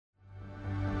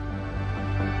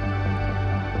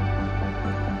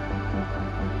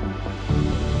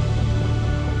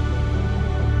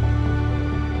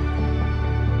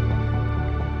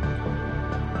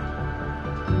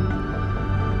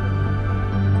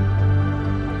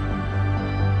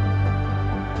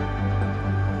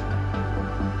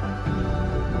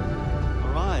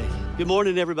Good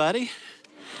morning, everybody.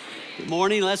 Good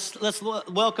morning. Let's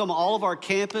welcome all of our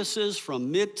campuses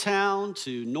from Midtown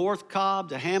to North Cobb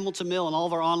to Hamilton Mill and all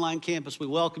of our online campus. We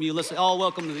welcome you. Let's all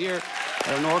welcome to here at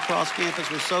our Norcross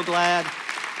campus. We're so glad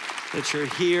that you're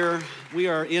here. We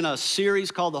are in a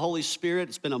series called The Holy Spirit.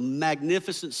 It's been a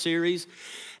magnificent series.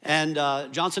 And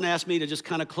Johnson asked me to just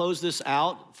kind of close this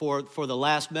out for the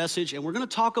last message. And we're going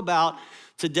to talk about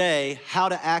today how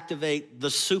to activate the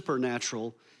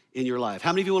supernatural in your life.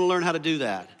 How many of you want to learn how to do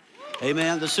that?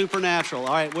 Amen, the supernatural.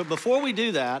 All right, well, before we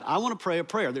do that, I want to pray a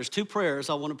prayer. There's two prayers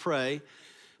I want to pray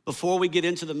before we get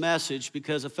into the message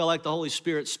because I felt like the Holy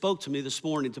Spirit spoke to me this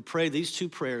morning to pray these two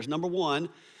prayers. Number one,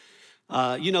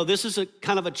 this is a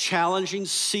kind of a challenging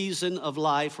season of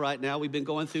life right now. We've been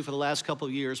going through for the last couple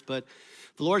of years, but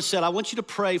the Lord said, I want you to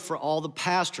pray for all the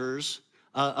pastors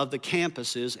of the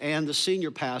campuses and the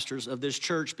senior pastors of this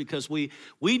church because we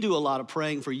do a lot of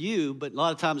praying for you, but a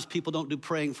lot of times people don't do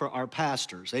praying for our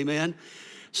pastors, amen?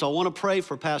 So I want to pray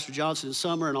for Pastor Johnson and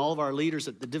Summer and all of our leaders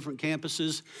at the different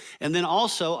campuses. And then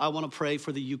also I want to pray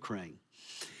for the Ukraine.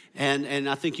 And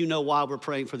I think you know why we're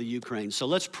praying for the Ukraine. So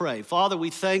let's pray. Father, we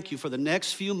thank you for the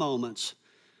next few moments.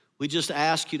 We just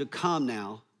ask you to come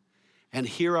now and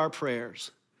hear our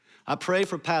prayers. I pray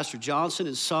for Pastor Johnson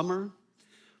and Summer,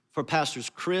 for Pastors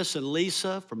Chris and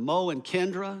Lisa, for Mo and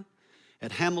Kendra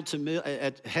at Hamilton Mill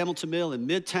in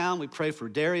Midtown. We pray for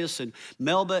Darius and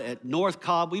Melba at North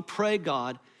Cobb. We pray,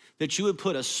 God, that you would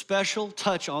put a special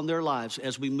touch on their lives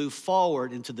as we move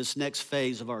forward into this next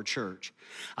phase of our church.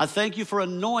 I thank you for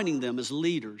anointing them as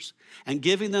leaders and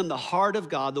giving them the heart of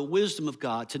God, the wisdom of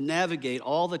God to navigate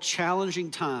all the challenging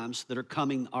times that are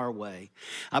coming our way.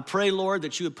 I pray, Lord,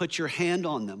 that you would put your hand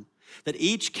on them, that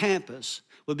each campus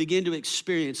would begin to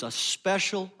experience a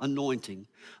special anointing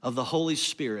of the Holy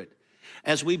Spirit.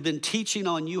 As we've been teaching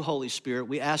on you, Holy Spirit,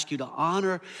 we ask you to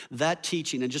honor that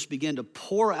teaching and just begin to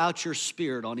pour out your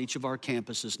Spirit on each of our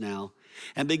campuses now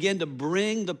and begin to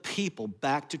bring the people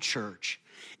back to church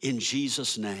in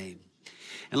Jesus' name.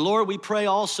 And Lord, we pray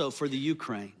also for the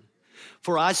Ukraine.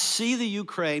 For I see the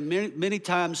Ukraine many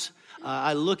times.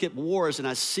 I look at wars and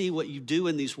I see what you do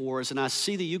in these wars, and I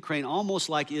see the Ukraine almost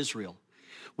like Israel,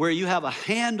 where you have a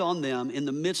hand on them in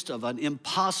the midst of an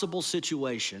impossible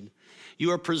situation.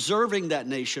 You are preserving that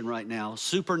nation right now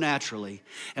supernaturally.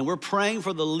 And we're praying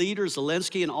for the leaders,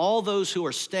 Zelensky, and all those who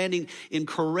are standing in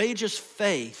courageous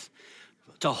faith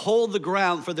to hold the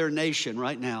ground for their nation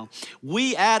right now.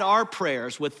 We add our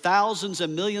prayers with thousands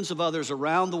and millions of others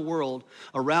around the world,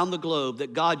 around the globe,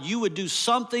 that God, you would do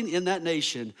something in that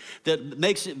nation that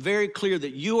makes it very clear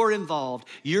that you are involved,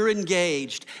 you're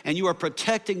engaged, and you are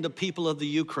protecting the people of the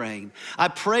Ukraine. I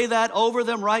pray that over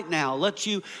them right now. Let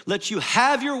you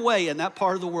have your way in that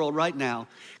part of the world right now.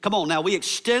 Come on now, we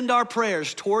extend our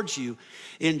prayers towards you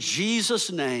in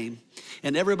Jesus' name.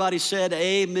 And everybody said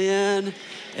amen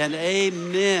and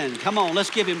amen. Come on, let's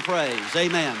give him praise.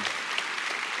 Amen.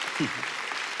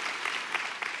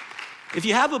 If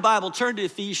you have a Bible, turn to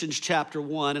Ephesians chapter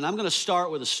 1, and I'm going to start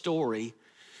with a story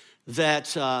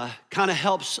that kind of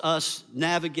helps us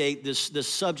navigate this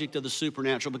subject of the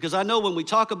supernatural, because I know when we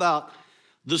talk about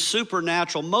the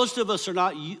supernatural, most of us are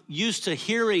not used to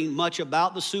hearing much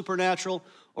about the supernatural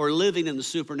or living in the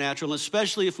supernatural, and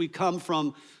especially if we come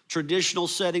from traditional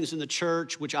settings in the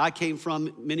church, which I came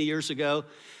from many years ago.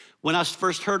 When I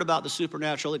first heard about the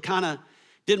supernatural, it kind of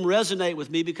didn't resonate with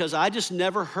me because I just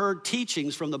never heard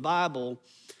teachings from the Bible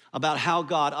about how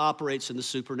God operates in the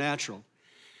supernatural.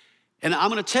 And I'm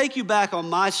going to take you back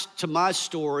to my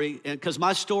story, and because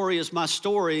my story is my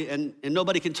story, and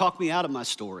nobody can talk me out of my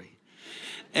story.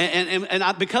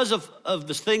 And because of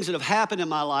the things that have happened in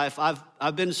my life,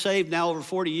 I've been saved now over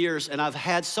 40 years, and I've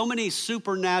had so many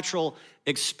supernatural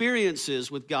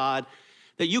experiences with God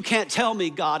that you can't tell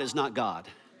me God is not God.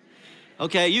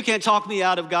 Okay, you can't talk me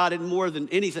out of God in more than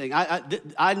anything.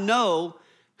 I know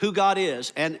who God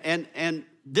is, and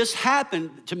this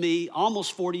happened to me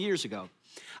almost 40 years ago.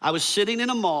 I was sitting in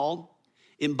a mall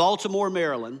in Baltimore,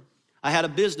 Maryland. I had a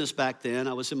business back then.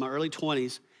 I was in my early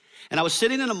 20s. And I was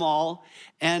sitting in a mall,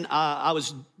 and I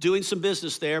was doing some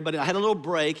business there, but I had a little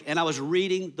break, and I was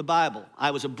reading the Bible. I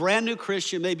was a brand new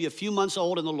Christian, maybe a few months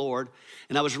old in the Lord,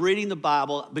 and I was reading the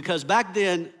Bible because back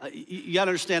then, you gotta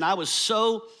understand, I was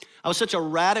such a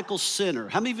radical sinner.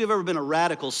 How many of you have ever been a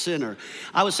radical sinner?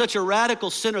 I was such a radical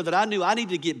sinner that I knew I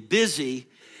needed to get busy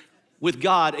with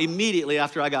God immediately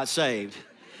after I got saved.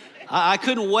 I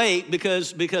couldn't wait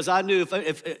because I knew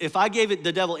if I gave it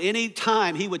the devil any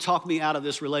time, he would talk me out of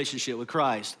this relationship with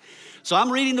Christ. So I'm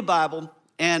reading the Bible,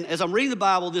 and as I'm reading the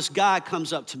Bible, this guy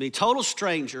comes up to me, total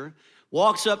stranger,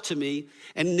 walks up to me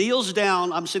and kneels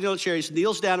down. I'm sitting on a chair. He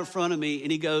kneels down in front of me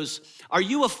and he goes, "Are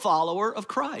you a follower of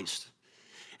Christ?"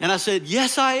 And I said,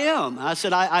 "Yes, I am." I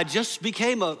said, I just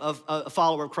became a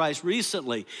follower of Christ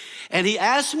recently. And he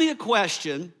asked me a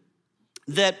question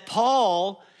that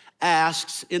Paul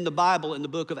asks in the Bible in the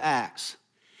book of Acts.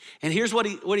 And here's what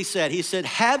he said. He said,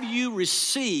 "Have you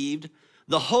received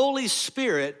the Holy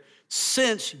Spirit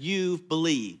since you've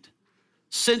believed?"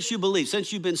 Since you believe,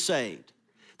 since you've been saved.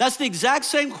 That's the exact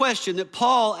same question that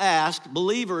Paul asked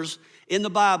believers in the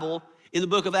Bible in the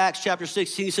book of Acts chapter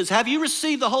 16. He says, "Have you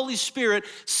received the Holy Spirit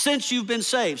since you've been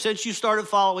saved, since you started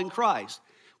following Christ?"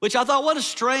 Which I thought, what a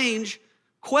strange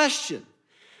question.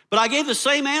 But I gave the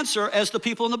same answer as the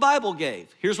people in the Bible gave.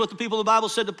 Here's what the people in the Bible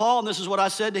said to Paul, and this is what I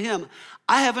said to him.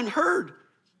 "I haven't heard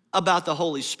about the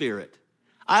Holy Spirit.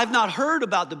 I have not heard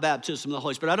about the baptism of the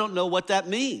Holy Spirit. I don't know what that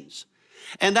means."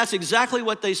 And that's exactly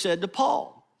what they said to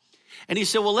Paul. And he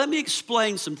said, "Well, let me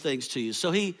explain some things to you."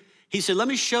 So he said, "Let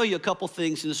me show you a couple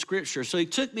things in the scripture." So he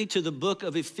took me to the book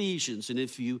of Ephesians. And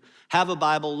if you have a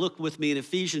Bible, look with me in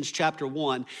Ephesians chapter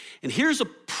 1. And here's a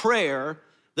prayer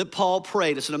that Paul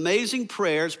prayed. It's an amazing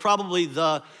prayer. It's probably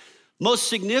the most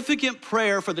significant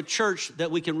prayer for the church that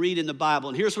we can read in the Bible.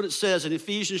 And here's what it says in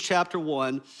Ephesians chapter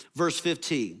 1, verse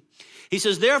 15. He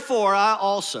says, "Therefore I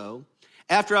also,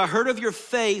 after I heard of your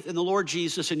faith in the Lord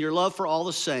Jesus and your love for all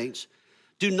the saints,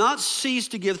 do not cease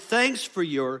to give thanks for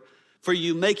you,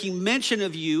 making mention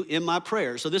of you in my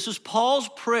prayer." So this is Paul's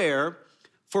prayer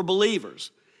for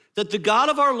believers, "that the God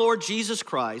of our Lord Jesus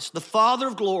Christ, the Father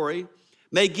of glory,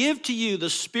 may give to you the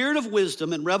spirit of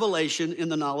wisdom and revelation in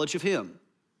the knowledge of him,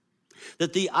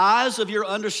 that the eyes of your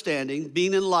understanding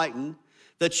being enlightened,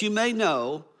 that you may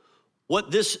know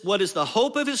what is the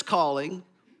hope of his calling,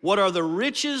 what are the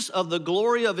riches of the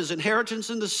glory of his inheritance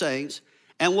in the saints,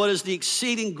 and what is the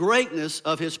exceeding greatness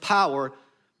of his power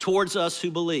towards us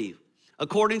who believe,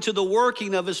 according to the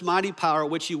working of his mighty power,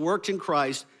 which he worked in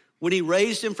Christ when he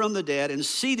raised him from the dead and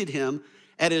seated him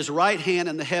at his right hand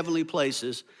in the heavenly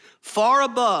places, far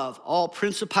above all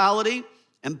principality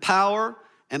and power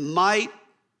and might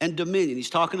and dominion." He's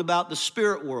talking about the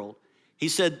spirit world. He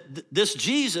said, this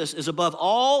Jesus is above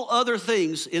all other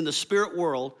things in the spirit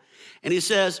world. And he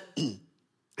says,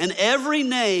 "And every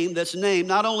name that's named,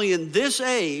 not only in this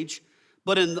age,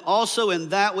 but also in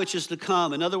that which is to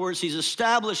come." In other words, he's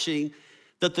establishing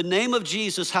that the name of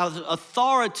Jesus has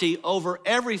authority over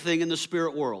everything in the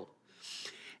spirit world.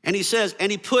 And he says,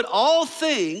 "And he put all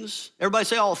things," everybody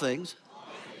say all things.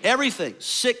 Everything,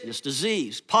 sickness,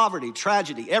 disease, poverty,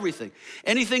 tragedy, everything.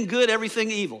 Anything good,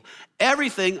 everything evil.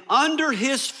 Everything under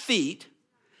his feet,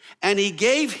 and he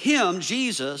gave him,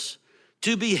 Jesus,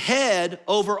 to be head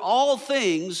over all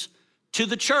things to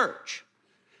the church.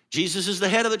 Jesus is the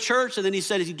head of the church, and then he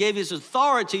said he gave his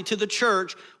authority to the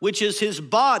church, which is his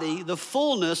body, the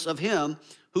fullness of him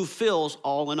who fills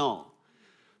all in all.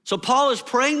 So Paul is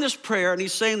praying this prayer, and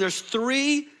he's saying there's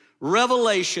 3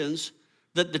 revelations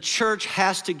that the church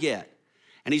has to get.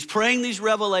 And he's praying these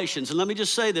revelations. And let me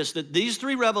just say this, that these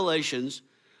 3 revelations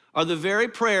are the very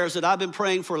prayers that I've been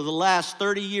praying for the last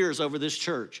 30 years over this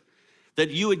church,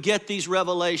 that you would get these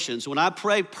revelations. When I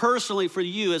pray personally for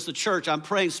you as the church, I'm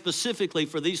praying specifically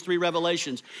for these 3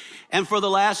 revelations. And for the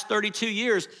last 32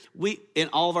 years, in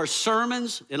all of our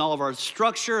sermons, in all of our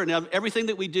structure, and everything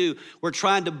that we do, we're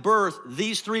trying to birth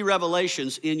these 3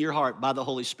 revelations in your heart by the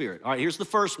Holy Spirit. All right, here's the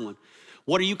first one.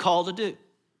 What are you called to do?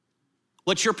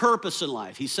 What's your purpose in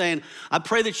life? He's saying, I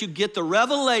pray that you get the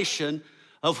revelation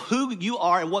of who you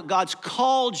are and what God's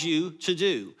called you to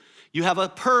do. You have a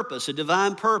purpose, a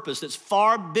divine purpose that's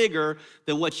far bigger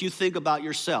than what you think about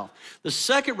yourself. The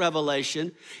second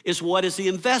revelation is, what is he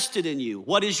invested in you?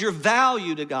 What is your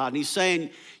value to God? And he's saying,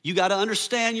 you got to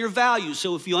understand your value.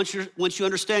 So once you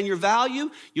understand your value,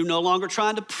 you're no longer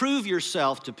trying to prove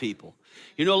yourself to people.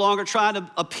 You're no longer trying to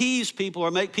appease people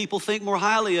or make people think more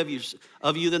highly of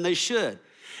you than they should.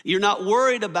 You're not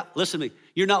worried about, listen to me,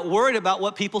 you're not worried about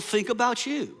what people think about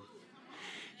you.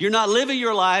 You're not living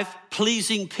your life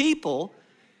pleasing people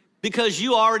because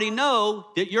you already know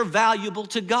that you're valuable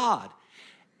to God.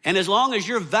 And as long as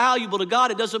you're valuable to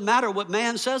God, it doesn't matter what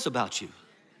man says about you.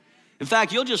 In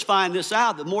fact, you'll just find this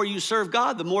out. The more you serve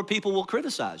God, the more people will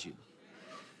criticize you.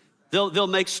 They'll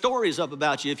make stories up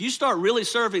about you. If you start really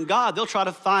serving God, they'll try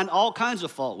to find all kinds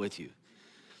of fault with you.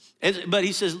 But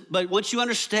he says, but once you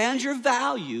understand your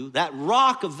value, that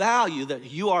rock of value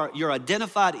that you're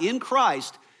identified in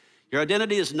Christ, your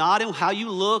identity is not in how you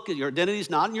look, your identity is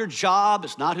not in your job,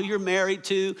 it's not who you're married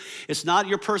to, it's not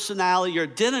your personality, your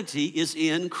identity is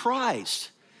in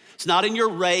Christ. It's not in your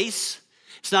race,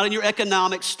 it's not in your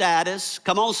economic status.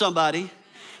 Come on, somebody.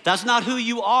 That's not who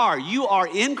you are. You are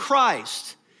in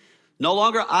Christ. No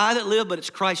longer I that live, but it's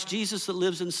Christ Jesus that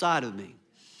lives inside of me.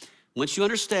 Once you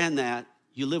understand that,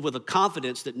 you live with a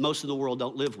confidence that most of the world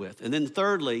don't live with. And then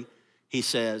thirdly, he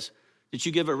says, that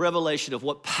you give a revelation of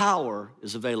what power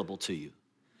is available to you.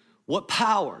 What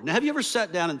power? Now, have you ever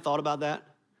sat down and thought about that?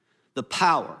 The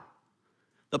power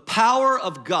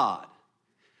of God.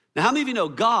 Now, how many of you know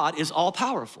God is all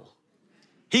powerful?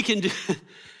 He can do,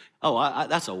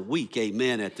 that's a weak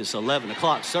amen at this 11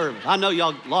 o'clock service. I know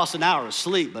y'all lost an hour of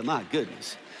sleep, but my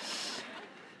goodness.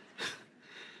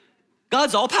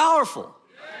 God's all powerful.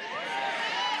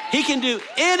 He can do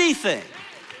anything.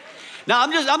 Now,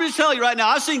 I'm just telling you right now,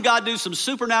 I've seen God do some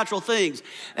supernatural things.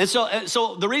 And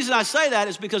so the reason I say that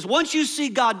is because once you see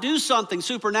God do something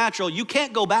supernatural, you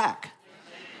can't go back.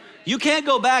 You can't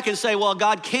go back and say, well,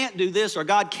 God can't do this or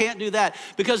God can't do that,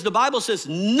 because the Bible says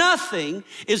nothing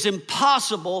is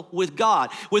impossible with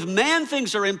God. With man,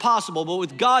 things are impossible, but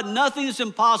with God, nothing is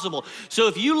impossible. So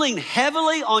if you lean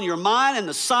heavily on your mind and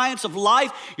the science of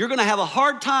life, you're gonna have a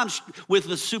hard time with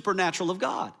the supernatural of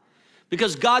God,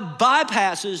 because God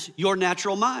bypasses your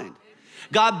natural mind.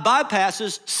 God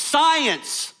bypasses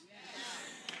science.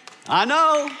 I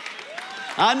know,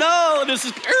 this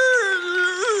is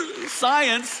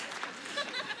science.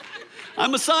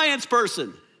 I'm a science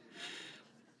person.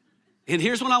 And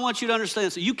here's what I want you to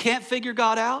understand. So you can't figure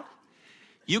God out.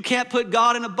 You can't put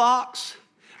God in a box.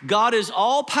 God is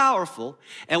all powerful.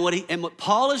 And what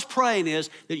Paul is praying is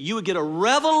that you would get a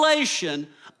revelation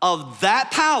of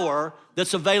that power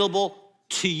that's available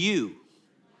to you.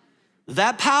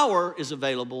 That power is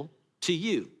available to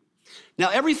you. Now,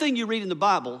 everything you read in the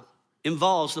Bible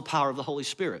involves the power of the Holy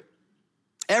Spirit.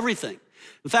 Everything.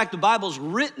 In fact, the Bible's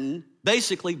written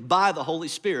basically by the Holy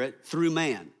Spirit through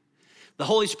man. The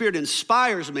Holy Spirit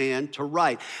inspires man to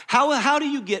write. How do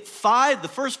you get the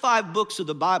first 5 books of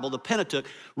the Bible, the Pentateuch,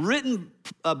 written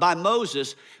by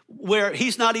Moses, where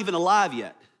he's not even alive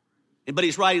yet, but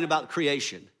he's writing about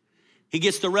creation? He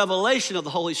gets the revelation of the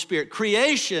Holy Spirit.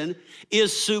 Creation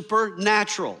is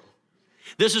supernatural.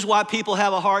 This is why people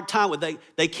have a hard time with it.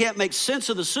 They can't make sense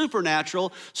of the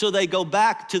supernatural, so they go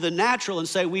back to the natural and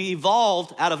say, we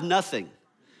evolved out of nothing.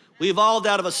 We evolved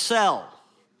out of a cell.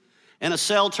 And a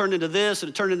cell turned into this, and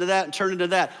it turned into that, and turned into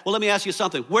that. Well, let me ask you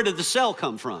something. Where did the cell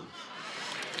come from?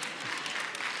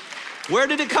 Where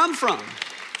did it come from?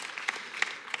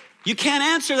 You can't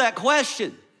answer that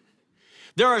question.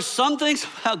 There are some things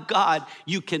about God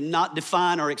you cannot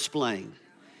define or explain.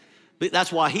 But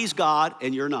that's why he's God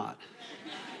and you're not.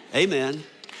 Amen.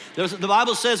 The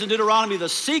Bible says in Deuteronomy, the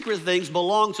secret things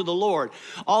belong to the Lord.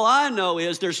 All I know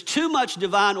is there's too much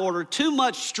divine order, too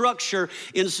much structure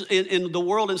in the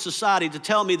world and society to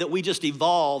tell me that we just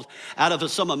evolved out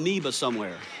of some amoeba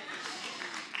somewhere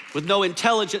with no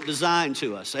intelligent design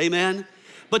to us. Amen.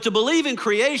 But to believe in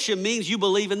creation means you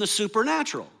believe in the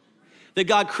supernatural. That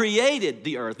God created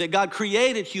the earth, that God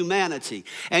created humanity.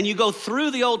 And you go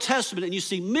through the Old Testament and you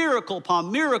see miracle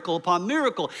upon miracle upon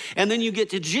miracle. And then you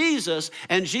get to Jesus,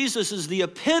 and Jesus is the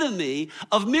epitome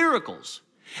of miracles.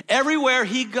 Everywhere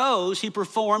he goes, he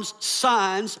performs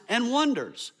signs and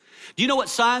wonders. Do you know what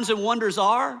signs and wonders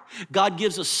are? God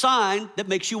gives a sign that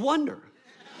makes you wonder.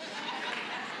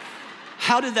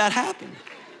 How did that happen?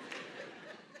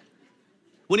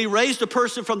 When he raised a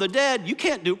person from the dead, you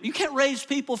can't raise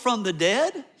people from the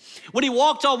dead. When he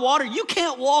walked on water, you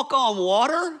can't walk on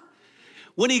water.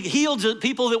 When he healed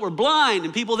people that were blind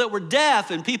and people that were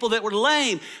deaf and people that were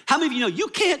lame, how many of you know you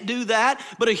can't do that?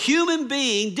 But a human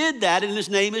being did that, and his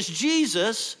name is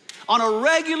Jesus, on a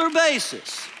regular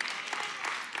basis.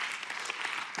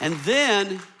 And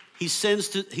then he sends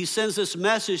this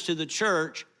message to the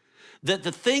church that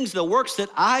the works that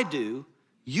I do,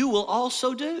 you will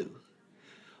also do.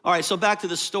 All right, so back to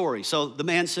the story. So the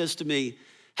man says to me,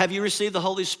 have you received the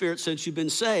Holy Spirit since you've been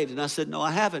saved? And I said, no, I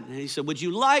haven't. And he said, would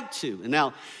you like to? And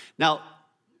now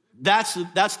that's the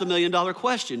 $1 million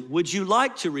question. Would you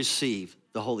like to receive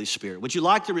the Holy Spirit? Would you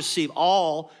like to receive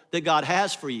all that God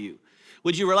has for you?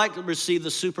 Would you like to receive the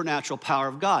supernatural power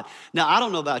of God? Now, I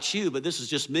don't know about you, but this is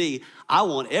just me. I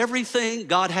want everything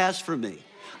God has for me.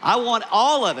 I want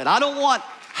all of it. I don't want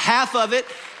half of it.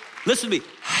 Listen to me.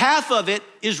 Half of it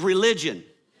is religion.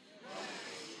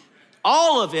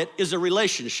 All of it is a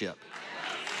relationship.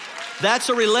 That's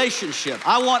a relationship.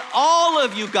 I want all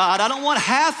of you, God. I don't want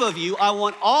half of you. I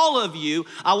want all of you.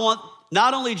 I want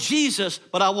not only Jesus,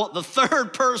 but I want the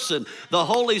third person, the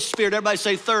Holy Spirit. Everybody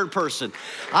say third person.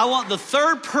 I want the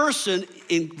third person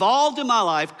involved in my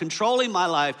life, controlling my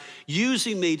life,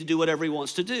 using me to do whatever he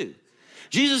wants to do.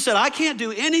 Jesus said, I can't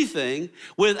do anything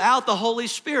without the Holy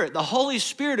Spirit. The Holy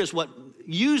Spirit is what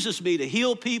uses me to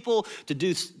heal people, to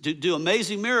do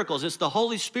amazing miracles. It's the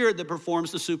Holy Spirit that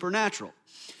performs the supernatural.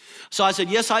 So I said,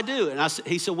 yes, I do. And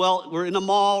he said, well, we're in a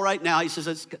mall right now. He says,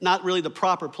 it's not really the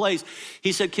proper place.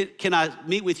 He said, can I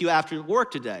meet with you after work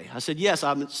today? I said, yes,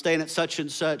 I'm staying at such and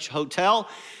such hotel.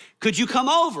 Could you come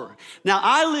over? Now,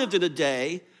 I lived in a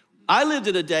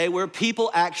day where people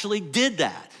actually did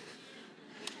that.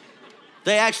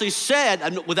 They actually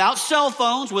said, without cell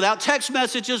phones, without text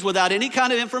messages, without any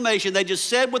kind of information, they just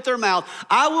said with their mouth,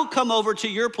 I will come over to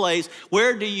your place.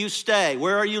 Where do you stay?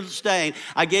 Where are you staying?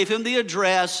 I gave him the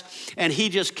address, and he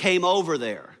just came over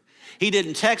there. He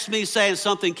didn't text me saying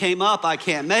something came up, I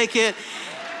can't make it.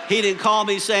 He didn't call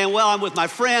me saying, well, I'm with my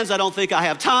friends, I don't think I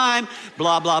have time,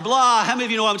 blah, blah, blah. How many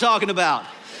of you know what I'm talking about?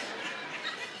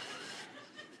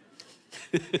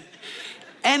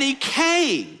 And he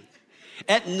came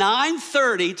at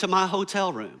 9:30 to my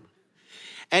hotel room.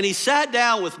 And he sat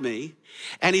down with me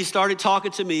and he started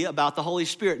talking to me about the Holy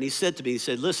Spirit. And he said to me, he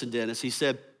said, listen, Dennis, he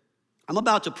said, I'm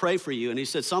about to pray for you. And he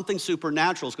said, something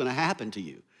supernatural is going to happen to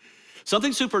you.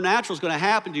 Something supernatural is going to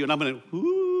happen to you. And I'm going to,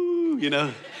 ooh, you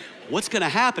know, what's going to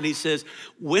happen? He says,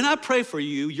 when I pray for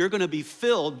you, you're going to be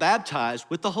filled, baptized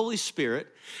with the Holy Spirit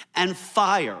and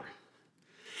fire.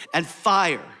 And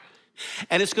fire.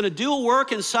 And it's going to do a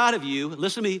work inside of you,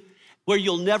 listen to me, where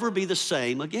you'll never be the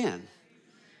same again.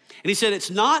 And he said, it's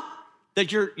not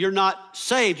that you're not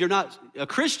saved, you're not a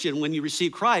Christian when you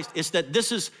receive Christ. It's that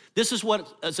this is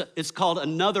what it's called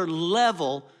another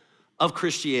level of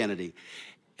Christianity.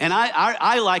 And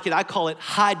I like it, I call it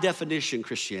high definition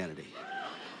Christianity.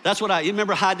 That's what you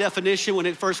remember high definition when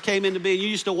it first came into being? You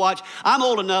used to watch, I'm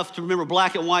old enough to remember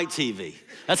black and white TV.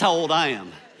 That's how old I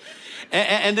am.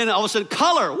 And then all of a sudden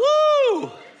color,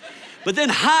 woo! But then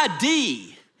high D.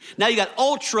 Now you got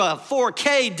ultra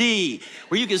 4K D,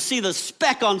 where you can see the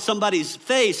speck on somebody's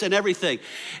face and everything.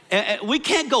 And we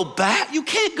can't go back. You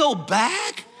can't go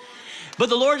back. But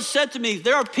the Lord said to me,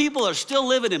 there are people that are still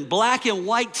living in black and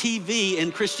white TV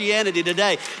in Christianity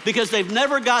today because they've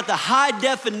never got the high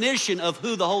definition of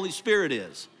who the Holy Spirit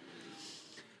is.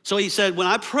 So he said, when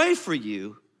I pray for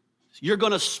you, you're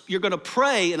gonna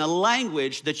pray in a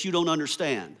language that you don't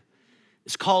understand.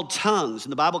 It's called tongues,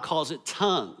 and the Bible calls it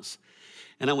tongues.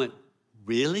 And I went,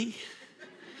 really?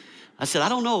 I said, I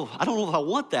don't know if I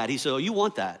want that. He said, oh, you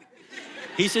want that.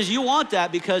 He says, you want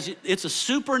that because it's a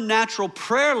supernatural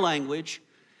prayer language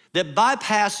that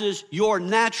bypasses your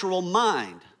natural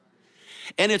mind.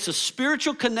 And it's a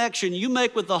spiritual connection you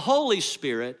make with the Holy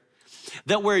Spirit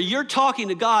that where you're talking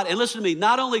to God, and listen to me,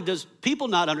 not only does people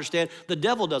not understand, the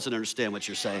devil doesn't understand what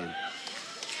you're saying.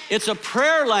 It's a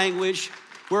prayer language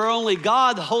where only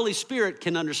God, the Holy Spirit,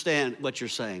 can understand what you're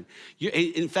saying.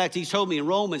 In fact, he told me in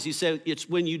Romans, he said, it's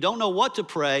when you don't know what to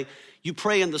pray, you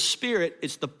pray in the Spirit,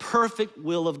 it's the perfect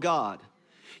will of God.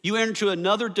 You enter into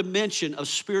another dimension of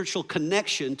spiritual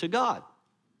connection to God.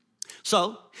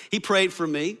 So he prayed for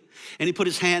me, and he put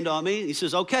his hand on me, and he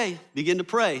says, okay, begin to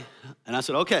pray. And I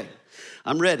said, okay,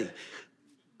 I'm ready.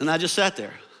 And I just sat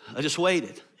there. I just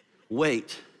waited.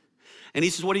 Wait. And he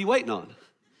says, what are you waiting on?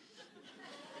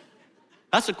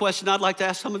 That's a question I'd like to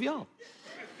ask some of y'all.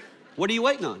 What are you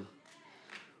waiting on?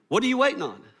 What are you waiting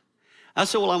on? I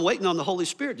said, well, I'm waiting on the Holy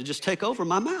Spirit to just take over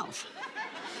my mouth.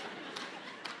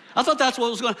 I thought that's what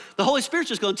was going to, the Holy Spirit's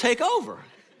just going to take over.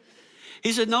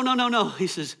 He said, no. He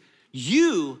says,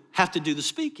 you have to do the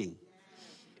speaking.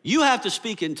 You have to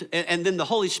speak, and then the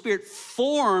Holy Spirit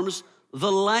forms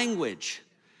the language.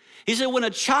 He said, when a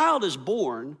child is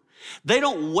born, they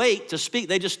don't wait to speak.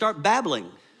 They just start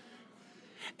babbling.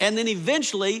 And then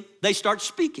eventually they start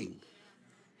speaking.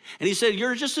 And he said,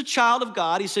 you're just a child of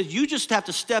God. He said, you just have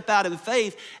to step out in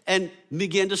faith and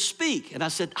begin to speak. And I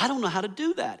said, I don't know how to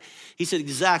do that. He said,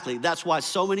 exactly. That's why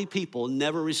so many people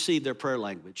never receive their prayer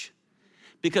language,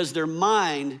 because their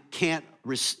mind can't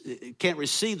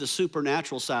receive the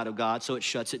supernatural side of God, so it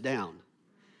shuts it down.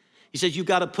 He said, you've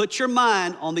got to put your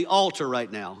mind on the altar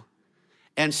right now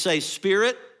and say,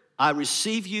 Spirit, I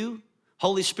receive you.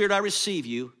 Holy Spirit, I receive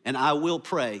you, and I will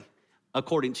pray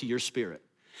according to your Spirit.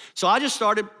 So I just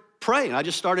started praying. I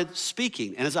just started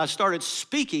speaking. And as I started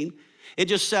speaking, it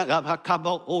just said, and all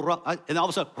of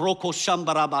a sudden,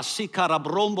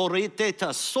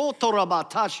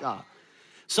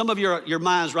 some of your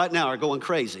minds right now are going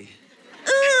crazy.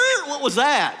 What was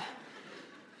that?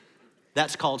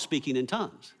 That's called speaking in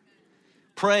tongues,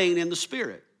 praying in the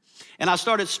Spirit. And I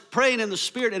started praying in the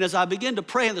Spirit, and as I began to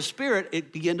pray in the Spirit,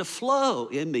 it began to flow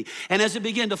in me. And as it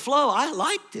began to flow, I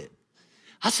liked it.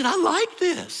 I said, I like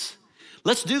this.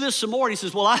 Let's do this some more. And he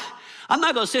says, well, I'm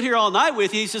not going to sit here all night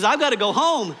with you. He says, I've got to go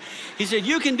home. He said,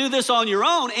 you can do this on your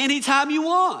own anytime you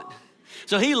want.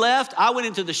 So he left. I went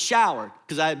into the shower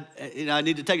because I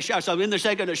need to take a shower. So I'm in there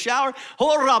taking a shower.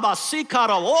 And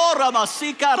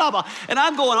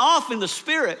I'm going off in the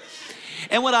Spirit.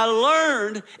 And what I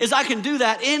learned is I can do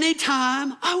that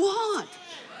anytime I want.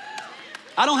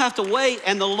 I don't have to wait.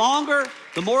 And the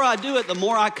more I do it, the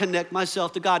more I connect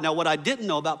myself to God. Now, what I didn't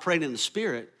know about praying in the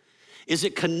Spirit is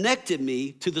it connected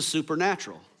me to the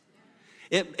supernatural.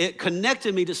 It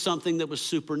connected me to something that was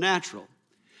supernatural,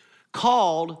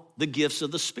 called the gifts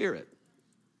of the Spirit.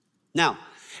 Now,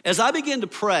 as I began to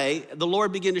pray, the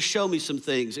Lord began to show me some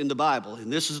things in the Bible.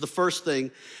 And this is the first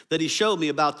thing that he showed me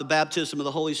about the baptism of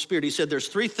the Holy Spirit. He said there's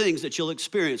 3 things that you'll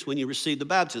experience when you receive the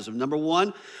baptism. Number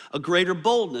 1, a greater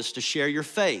boldness to share your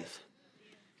faith.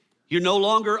 You're no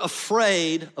longer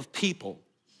afraid of people.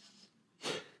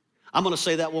 I'm gonna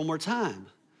say that one more time.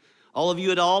 All of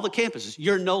you at all the campuses,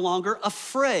 you're no longer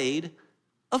afraid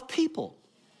of people.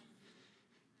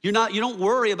 You don't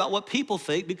worry about what people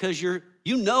think because you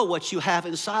know what you have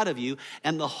inside of you,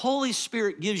 and the Holy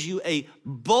Spirit gives you a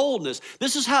boldness.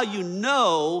 This is how you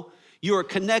know you are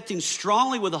connecting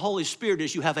strongly with the Holy Spirit,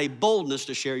 is you have a boldness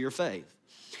to share your faith.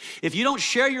 If you don't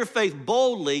share your faith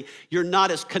boldly, you're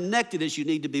not as connected as you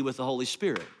need to be with the Holy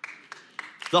Spirit.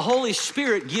 The Holy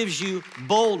Spirit gives you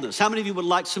boldness. How many of you would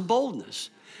like some boldness?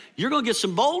 You're gonna get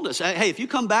some boldness. Hey, if you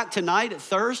come back tonight at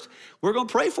Thirst, we're gonna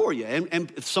pray for you.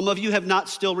 And if some of you have not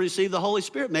still received the Holy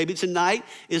Spirit, maybe tonight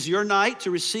is your night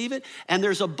to receive it, and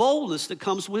there's a boldness that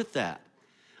comes with that.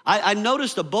 I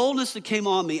noticed a boldness that came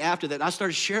on me after that. And I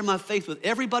started sharing my faith with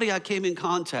everybody I came in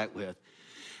contact with.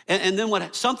 And then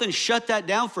when something shut that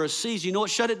down for a season, you know what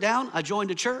shut it down? I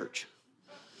joined a church.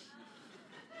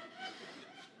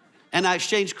 And I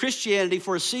exchanged Christianity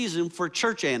for a season for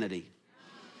churchanity.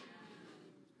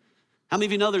 How many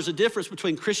of you know there's a difference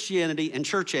between Christianity and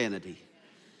churchanity?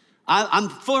 I'm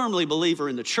firmly a believer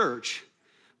in the church,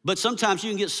 but sometimes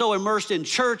you can get so immersed in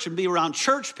church and be around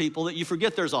church people that you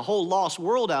forget there's a whole lost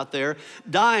world out there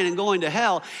dying and going to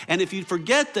hell. And if you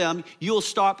forget them, you'll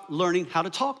stop learning how to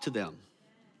talk to them.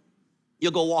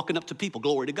 You'll go walking up to people,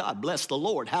 glory to God, bless the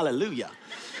Lord, hallelujah.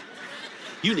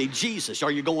 You need Jesus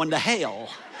or you're going to hell.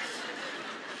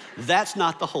 That's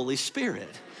not the Holy Spirit.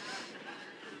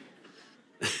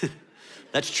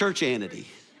 That's churchanity.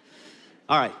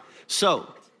 All right,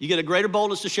 so you get a greater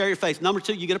boldness to share your faith. Number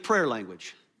 2, you get a prayer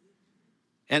language.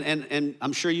 And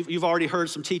I'm sure you've already heard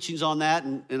some teachings on that,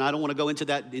 and I don't want to go into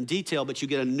that in detail, but you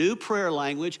get a new prayer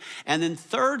language. And then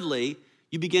thirdly,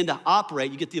 you begin to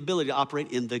operate, you get the ability to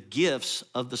operate in the gifts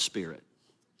of the Spirit.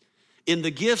 In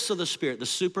the gifts of the Spirit, the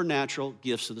supernatural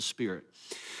gifts of the Spirit.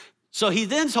 So he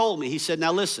then told me, he said,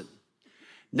 now listen,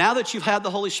 now that you've had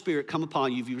the Holy Spirit come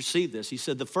upon you, you've received this, he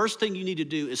said, the first thing you need to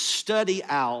do is study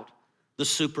out the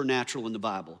supernatural in the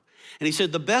Bible. And he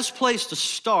said, the best place to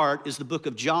start is the book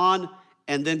of John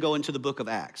and then go into the book of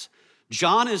Acts.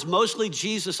 John is mostly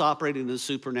Jesus operating in the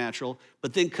supernatural,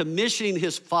 but then commissioning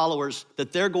his followers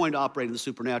that they're going to operate in the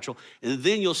supernatural. And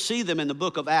then you'll see them in the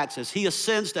book of Acts. As he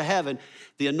ascends to heaven,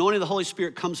 the anointing of the Holy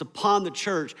Spirit comes upon the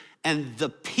church, and the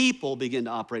people begin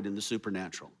to operate in the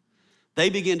supernatural. They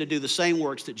begin to do the same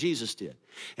works that Jesus did.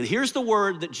 And here's the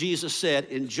word that Jesus said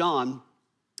in John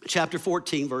chapter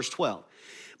 14, verse 12.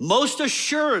 Most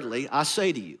assuredly, I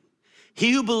say to you,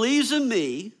 he who believes in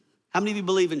me, how many of you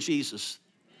believe in Jesus?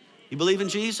 You believe in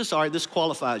Jesus? All right, this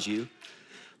qualifies you.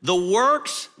 The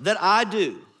works that I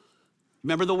do,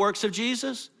 remember the works of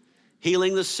Jesus?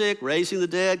 Healing the sick, raising the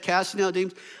dead, casting out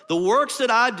demons. The works that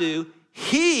I do,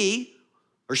 he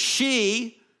or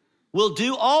she will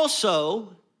do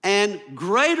also, and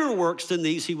greater works than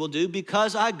these he will do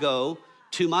because I go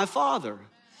to my Father.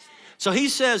 So he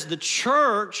says the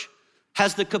church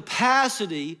has the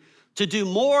capacity to do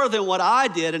more than what I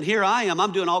did, and here I am,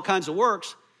 I'm doing all kinds of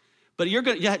works. But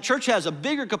church has a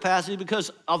bigger capacity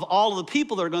because of all of the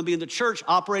people that are going to be in the church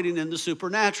operating in the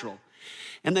supernatural.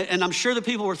 And I'm sure the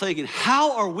people were thinking,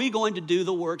 how are we going to do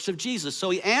the works of Jesus? So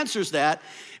he answers that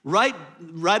right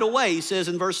away. He says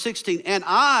in verse 16, and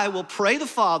I will pray the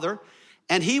Father,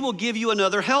 and he will give you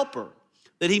another helper,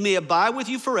 that he may abide with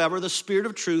you forever, the Spirit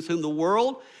of truth, whom the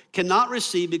world cannot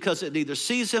receive because it neither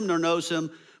sees him nor knows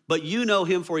him, but you know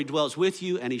him, for he dwells with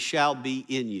you, and he shall be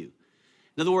in you.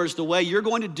 In other words, the way you're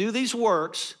going to do these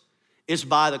works is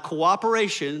by the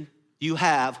cooperation you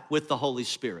have with the Holy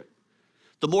Spirit.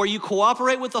 The more you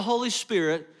cooperate with the Holy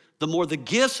Spirit, the more the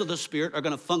gifts of the Spirit are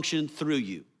going to function through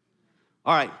you.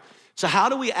 All right, so how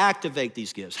do we activate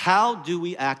these gifts? How do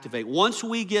we activate? Once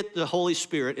we get the Holy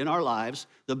Spirit in our lives,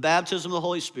 the baptism of the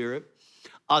Holy Spirit,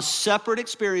 a separate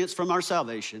experience from our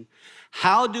salvation,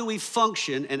 how do we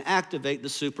function and activate the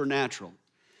supernatural?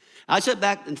 I sat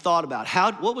back and thought about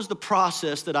what was the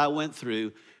process that I went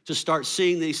through to start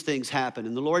seeing these things happen.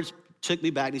 And the Lord took me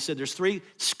back and he said, there's three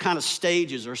kind of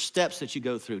stages or steps that you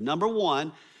go through. Number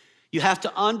one, you have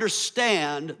to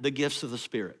understand the gifts of the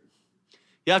Spirit.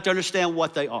 You have to understand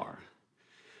what they are.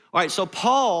 All right, so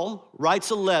Paul writes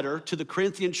a letter to the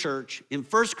Corinthian church in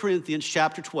 1 Corinthians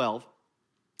chapter 12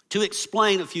 to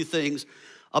explain a few things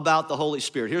about the Holy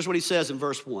Spirit. Here's what he says in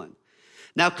verse 1.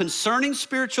 Now, concerning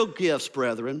spiritual gifts,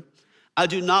 brethren, I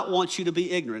do not want you to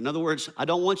be ignorant. In other words, I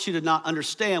don't want you to not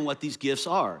understand what these gifts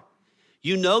are.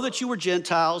 You know that you were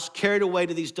Gentiles, carried away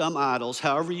to these dumb idols,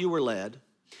 however you were led.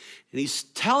 And he's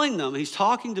telling them, he's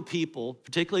talking to people,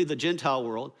 particularly the Gentile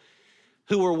world,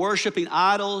 who were worshiping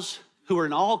idols, who were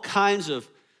in all kinds of,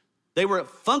 they were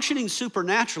functioning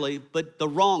supernaturally, but the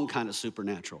wrong kind of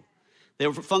supernatural. They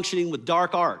were functioning with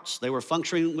dark arts. They were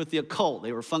functioning with the occult.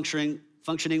 They were functioning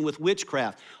with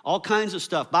witchcraft, all kinds of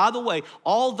stuff. By the way,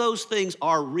 all those things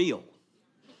are real.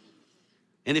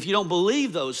 And if you don't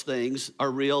believe those things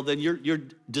are real, then you're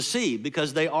deceived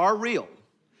because they are real.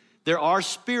 There are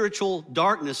spiritual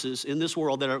darknesses in this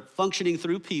world that are functioning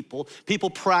through people. People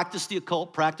practice the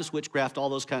occult, practice witchcraft, all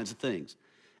those kinds of things.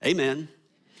 Amen.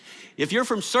 If you're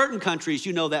from certain countries,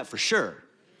 you know that for sure.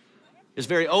 It's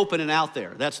very open and out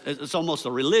there. It's almost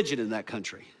a religion in that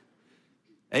country.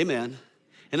 Amen.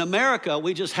 In America,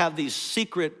 we just have these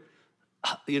secret,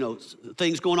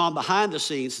 things going on behind the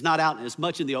scenes, not out as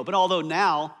much in the open, although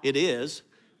now it is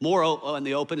more in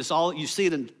the open. It's all, you see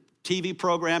it in TV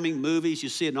programming, movies, you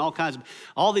see it in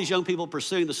all these young people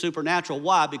pursuing the supernatural.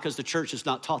 Why? Because the church has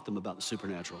not taught them about the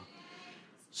supernatural.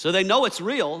 So they know it's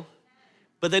real,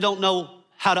 but they don't know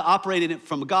how to operate in it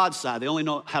from God's side. They only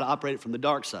know how to operate it from the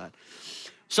dark side.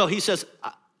 So he says,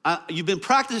 you've been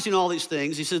practicing all these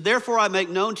things. He says, therefore I make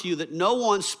known to you that no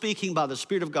one speaking by the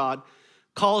Spirit of God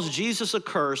calls Jesus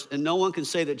accursed, and no one can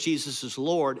say that Jesus is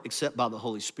Lord except by the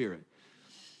Holy Spirit.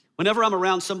 Whenever I'm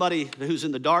around somebody who's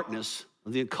in the darkness,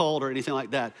 or the occult or anything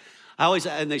like that,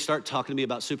 and they start talking to me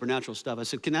about supernatural stuff, I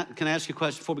said, can I ask you a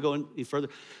question before we go any further?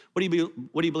 What do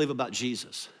you believe about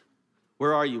Jesus?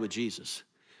 Where are you with Jesus?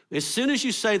 As soon as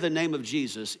you say the name of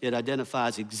Jesus, it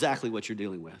identifies exactly what you're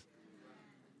dealing with.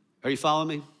 Are you following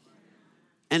me?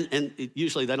 And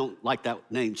usually they don't like that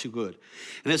name too good.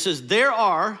 And it says, there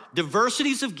are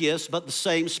diversities of gifts, but the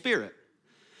same Spirit.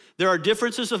 There are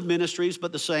differences of ministries,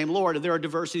 but the same Lord. And there are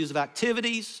diversities of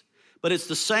activities, but it's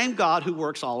the same God who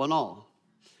works all in all.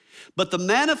 But the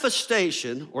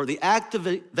manifestation or the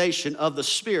activation of the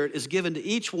Spirit is given to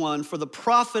each one for the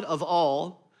profit of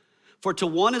all. For to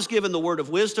one is given the word of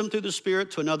wisdom through the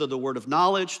Spirit, to another the word of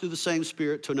knowledge through the same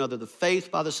Spirit, to another the faith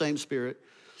by the same Spirit,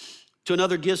 to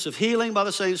another gifts of healing by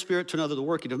the same Spirit, to another the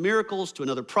working of miracles, to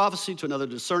another prophecy, to another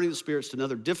discerning of spirits, to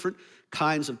another different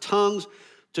kinds of tongues,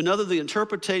 to another the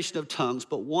interpretation of tongues,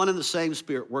 but one and the same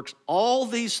Spirit works all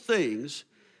these things,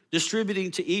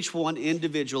 distributing to each one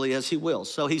individually as he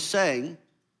wills. So he's saying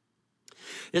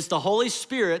it's the Holy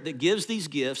Spirit that gives these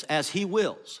gifts as he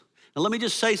wills. Now let me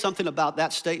just say something about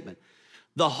that statement.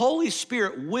 The Holy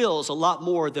Spirit wills a lot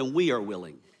more than we are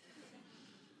willing.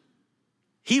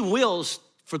 He wills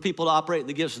for people to operate in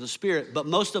the gifts of the Spirit, but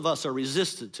most of us are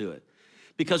resistant to it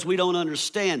because we don't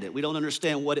understand it. We don't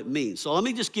understand what it means. So let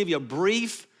me just give you a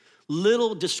brief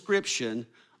little description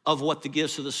of what the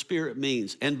gifts of the Spirit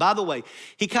means. And by the way,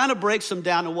 he kind of breaks them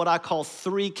down in what I call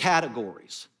three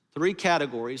categories. Three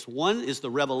categories. One is the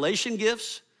revelation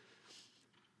gifts,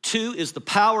 two is the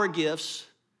power gifts,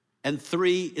 and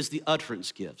three is the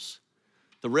utterance gifts.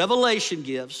 The revelation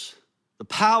gifts, the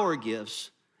power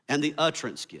gifts, and the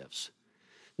utterance gifts.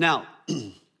 Now,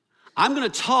 I'm going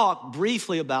to talk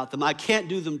briefly about them. I can't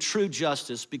do them true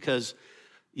justice because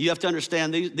you have to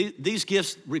understand these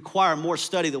gifts require more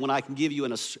study than what I can give you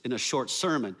in a short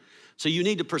sermon. So you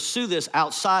need to pursue this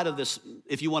outside of this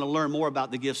if you want to learn more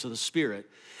about the gifts of the Spirit.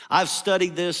 I've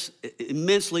studied this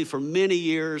immensely for many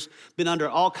years, been under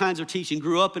all kinds of teaching,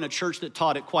 grew up in a church that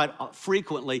taught it quite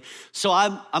frequently. So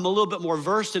I'm a little bit more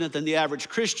versed in it than the average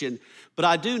Christian, but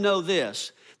I do know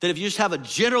this, that if you just have a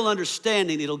general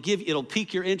understanding, it'll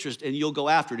pique your interest and you'll go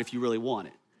after it if you really want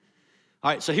it. All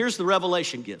right, so here's the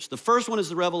revelation gifts. The first one is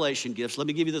the revelation gifts. Let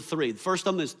me give you the three. The first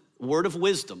of them is word of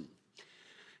wisdom.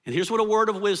 And here's what a word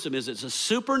of wisdom is. It's a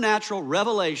supernatural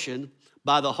revelation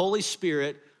by the Holy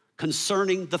Spirit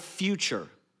concerning the future,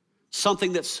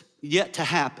 something that's yet to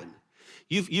happen.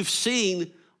 You've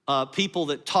seen people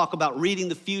that talk about reading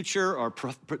the future or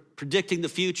predicting the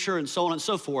future and so on and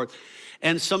so forth.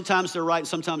 And sometimes they're right and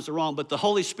sometimes they're wrong, but the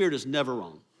Holy Spirit is never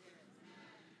wrong.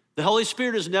 The Holy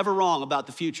Spirit is never wrong about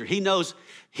the future. He knows.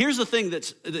 Here's the thing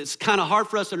that's kind of hard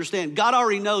for us to understand. God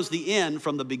already knows the end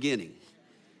from the beginning.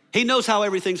 He knows how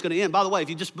everything's gonna end. By the way, if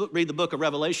you just read the book of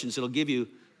Revelations, it'll give you,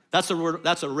 that's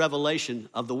a revelation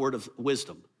of the word of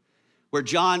wisdom, where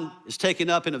John is taken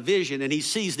up in a vision and he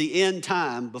sees the end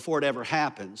time before it ever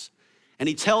happens. And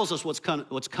he tells us what's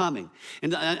coming.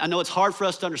 And I know it's hard for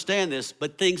us to understand this,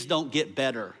 but things don't get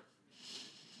better.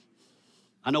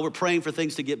 I know we're praying for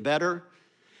things to get better.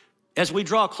 As we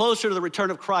draw closer to the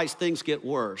return of Christ, things get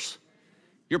worse.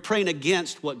 You're praying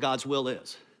against what God's will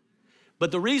is. But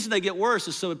the reason they get worse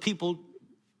is so that people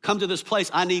come to this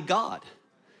place, I need God.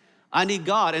 I need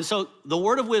God. And so the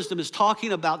word of wisdom is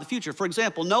talking about the future. For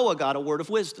example, Noah got a word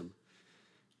of wisdom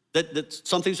that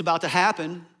something's about to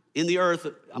happen in the earth.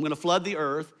 I'm gonna flood the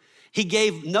earth. He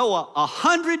gave Noah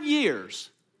 100 years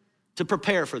to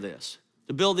prepare for this,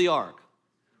 to build the ark.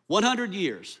 100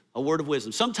 years, a word of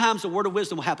wisdom. Sometimes the word of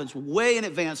wisdom happens way in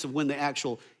advance of when the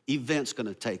actual event's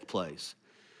gonna take place.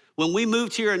 When we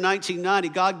moved here in 1990,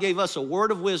 God gave us a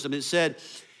word of wisdom. It said,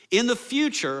 in the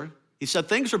future, he said,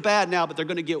 things are bad now, but they're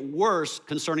gonna get worse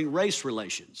concerning race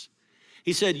relations.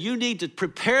 He said, you need to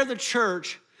prepare the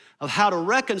church of how to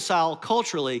reconcile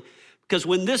culturally, because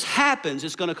when this happens,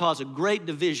 it's gonna cause a great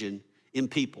division in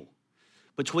people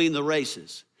between the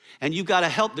races. And you've gotta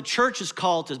help, the church is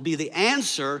called to be the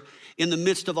answer in the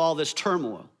midst of all this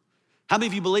turmoil. How many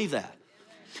of you believe that?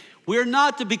 We're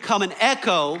not to become an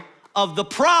echo of the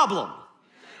problem.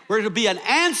 We're to be an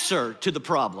answer to the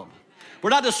problem. We're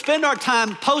not to spend our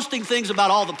time posting things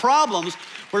about all the problems.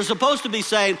 We're supposed to be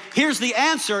saying, here's the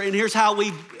answer and here's how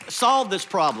we solve this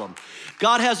problem.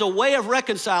 God has a way of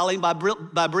reconciling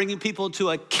by bringing people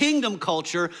to a kingdom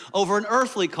culture over an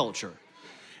earthly culture.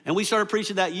 And we started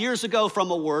preaching that years ago from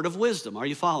a word of wisdom. Are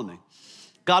you following me?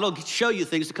 God will show you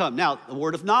things to come. Now, the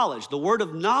word of knowledge. The word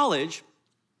of knowledge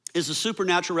is a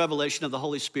supernatural revelation of the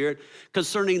Holy Spirit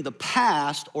concerning the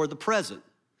past or the present.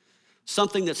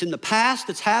 Something that's in the past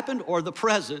that's happened or the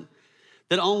present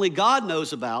that only God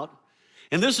knows about.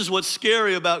 And this is what's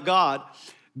scary about God.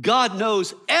 God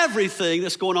knows everything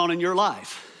that's going on in your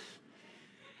life.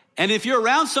 And if you're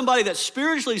around somebody that's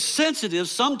spiritually sensitive,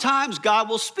 sometimes God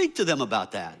will speak to them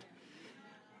about that.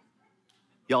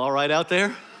 Y'all all right out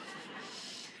there?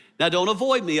 Now don't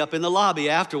avoid me up in the lobby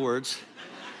afterwards.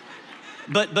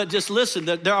 But just listen,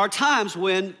 there are times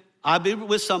when I've been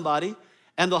with somebody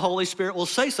and the Holy Spirit will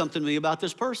say something to me about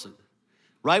this person,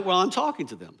 right while I'm talking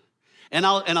to them. And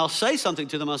I'll say something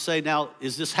to them. I'll say, now,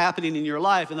 is this happening in your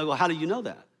life? And they'll go, how do you know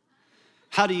that?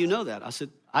 How do you know that? I said,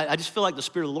 I just feel like the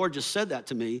Spirit of the Lord just said that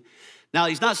to me. Now,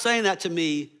 he's not saying that to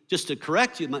me just to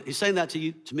correct you. He's saying that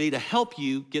to me to help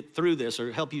you get through this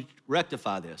or help you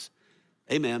rectify this.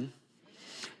 Amen.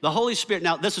 The Holy Spirit,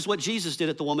 now this is what Jesus did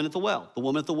at the woman at the well. The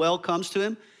woman at the well comes to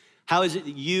him. How is it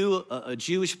that you, a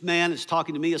Jewish man, is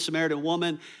talking to me, a Samaritan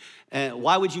woman?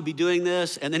 Why would you be doing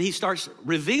this? And then he starts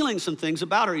revealing some things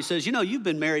about her. He says, you know, you've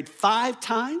been married 5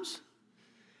 times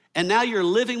and now you're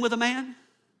living with a man?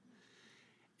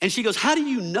 And she goes, how do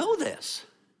you know this?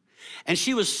 And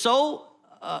she was so,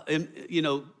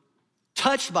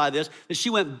 touched by this that she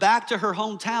went back to her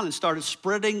hometown and started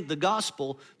spreading the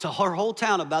gospel to her whole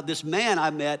town about this man I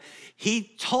met.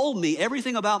 He told me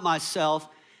everything about myself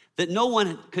that no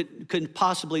one could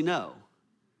possibly know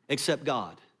except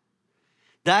God.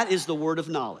 That is the word of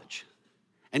knowledge.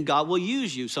 And God will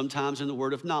use you sometimes in the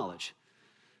word of knowledge.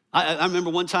 I remember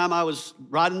one time I was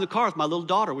riding in the car with my little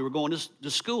daughter. We were going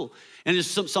to school. And it's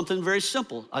something very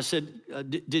simple. I said,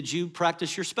 did you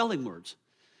practice your spelling words?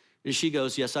 And she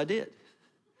goes, yes, I did.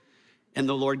 And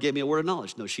the Lord gave me a word of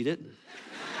knowledge. No, she didn't.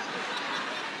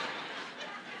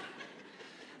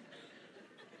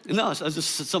 No, it was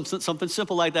just something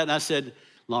simple like that. And I said,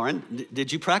 Lauren,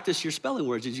 did you practice your spelling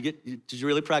words? Did you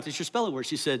really practice your spelling words?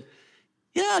 She said,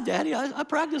 yeah, Daddy, I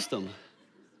practiced them.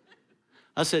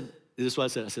 I said, this is what I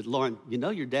said. I said, Lauren, you know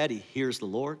your daddy hears the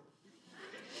Lord?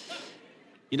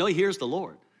 You know he hears the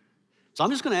Lord. So I'm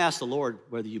just going to ask the Lord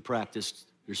whether you practiced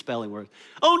your spelling words.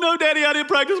 Oh, no, Daddy, I didn't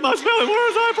practice my spelling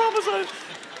words. I promise.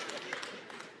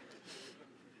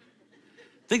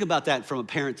 Think about that from a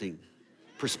parenting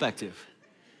perspective.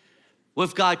 What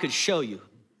if God could show you?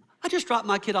 I just dropped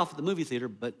my kid off at the movie theater,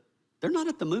 but they're not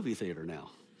at the movie theater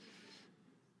now.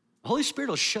 The Holy Spirit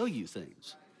will show you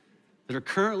things that are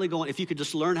currently going, if you could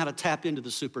just learn how to tap into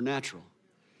the supernatural.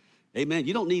 Amen.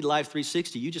 You don't need Life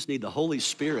 360. You just need the Holy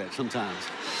Spirit sometimes.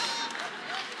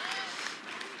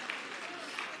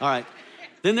 All right.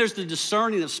 Then there's the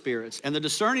discerning of spirits. And the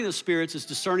discerning of spirits is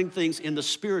discerning things in the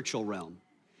spiritual realm.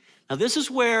 Now, this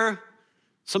is where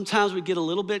sometimes we get a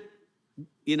little bit,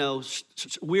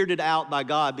 weirded out by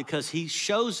God because he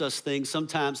shows us things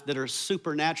sometimes that are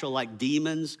supernatural, like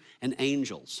demons and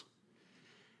angels.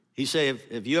 He say,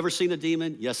 have you ever seen a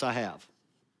demon? Yes, I have.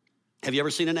 Have you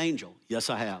ever seen an angel? Yes,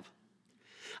 I have.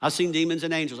 I've seen demons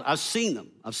and angels. I've seen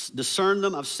them. I've discerned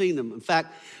them. I've seen them. In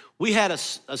fact, we had a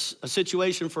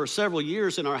situation for several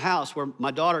years in our house where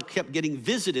my daughter kept getting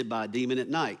visited by a demon at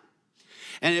night.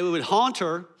 And it would haunt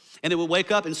her, and it would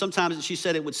wake up, and sometimes she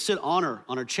said it would sit on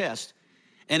her chest,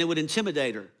 and it would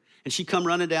intimidate her. And she'd come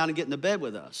running down and get in the bed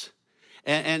with us.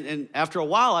 And after a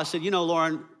while, I said,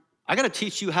 Lauren, I got to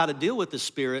teach you how to deal with this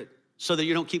spirit so that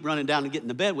you don't keep running down and getting in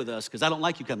the bed with us, because I don't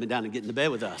like you coming down and getting in the bed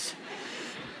with us.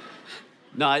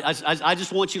 No, I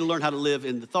just want you to learn how to live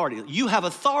in authority. You have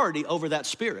authority over that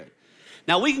spirit.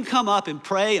 Now, we can come up and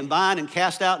pray and bind and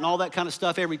cast out and all that kind of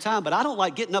stuff every time, but I don't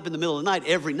like getting up in the middle of the night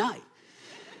every night.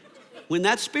 When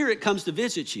that spirit comes to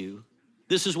visit you,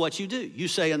 this is what you do. You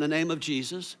say, in the name of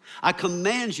Jesus, I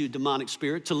command you, demonic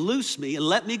spirit, to loose me and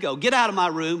let me go. Get out of my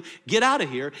room, get out of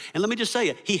here. And let me just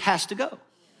say he has to go.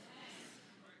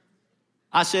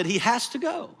 I said, he has to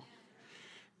go.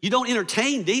 You don't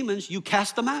entertain demons, you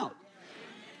cast them out.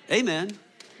 Amen.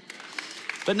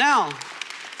 But now,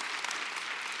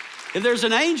 if there's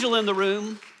an angel in the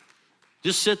room,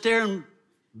 just sit there and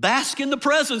bask in the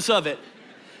presence of it.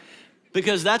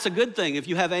 Because that's a good thing if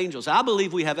you have angels. I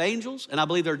believe we have angels, and I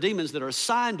believe there are demons that are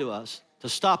assigned to us to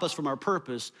stop us from our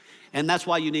purpose, and that's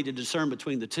why you need to discern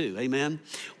between the two, amen?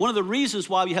 One of the reasons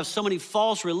why we have so many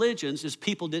false religions is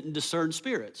people didn't discern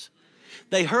spirits.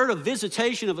 They heard a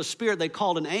visitation of a spirit they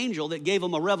called an angel that gave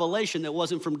them a revelation that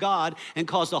wasn't from God and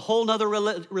caused a whole nother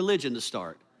religion to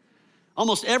start.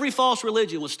 Almost every false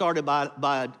religion was started by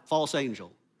a false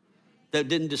angel that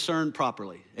didn't discern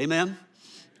properly, amen?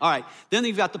 All right, then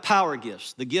you've got the power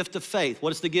gifts, the gift of faith.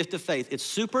 What is the gift of faith? It's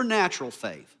supernatural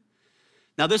faith.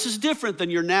 Now, this is different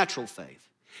than your natural faith.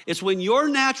 It's when your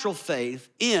natural faith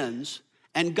ends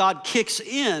and God kicks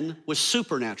in with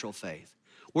supernatural faith,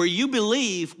 where you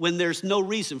believe when there's no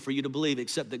reason for you to believe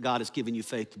except that God has given you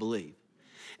faith to believe.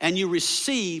 And you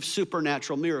receive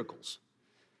supernatural miracles.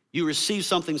 You receive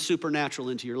something supernatural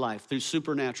into your life through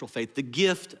supernatural faith, the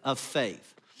gift of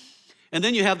faith. And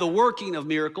then you have the working of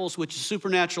miracles, which is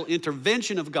supernatural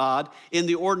intervention of God in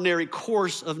the ordinary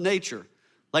course of nature.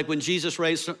 Like when Jesus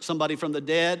raised somebody from the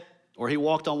dead, or he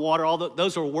walked on water,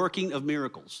 those are working of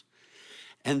miracles.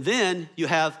 And then you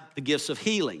have the gifts of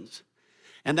healings.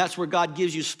 And that's where God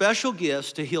gives you special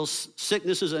gifts to heal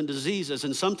sicknesses and diseases,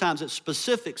 and sometimes it's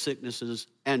specific sicknesses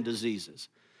and diseases.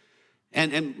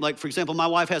 And like, for example, my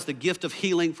wife has the gift of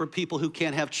healing for people who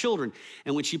can't have children.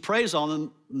 And when she prays on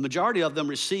them, the majority of them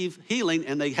receive healing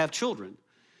and they have children.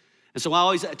 And so I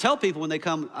always tell people when they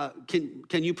come,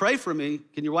 can you pray for me?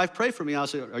 Can your wife pray for me? I'll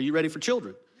say, are you ready for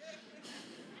children?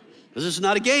 This is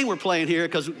not a game we're playing here,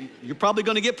 because you're probably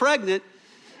going to get pregnant.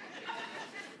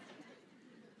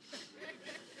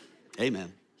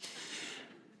 Amen.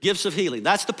 Gifts of healing.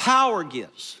 That's the power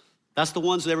gifts. That's the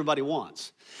ones that everybody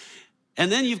wants. And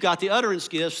then you've got the utterance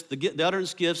gifts. The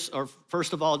utterance gifts are,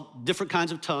 first of all, different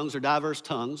kinds of tongues or diverse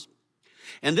tongues.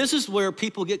 And this is where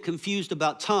people get confused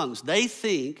about tongues. They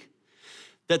think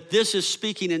that this is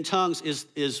speaking in tongues is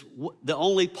the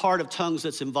only part of tongues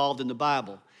that's involved in the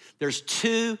Bible. There's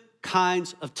two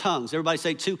kinds of tongues. Everybody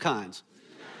say two kinds.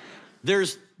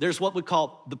 There's what we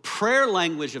call the prayer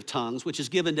language of tongues, which is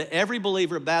given to every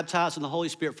believer baptized in the Holy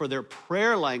Spirit for their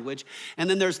prayer language. And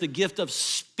then there's the gift of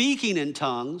speaking in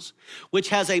tongues, which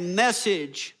has a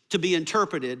message to be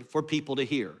interpreted for people to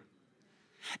hear.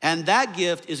 And that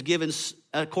gift is given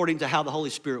according to how the Holy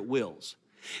Spirit wills.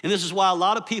 And this is why a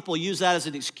lot of people use that as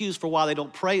an excuse for why they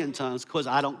don't pray in tongues, because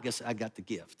I don't guess I got the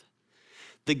gift.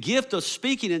 The gift of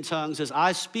speaking in tongues is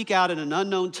I speak out in an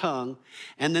unknown tongue,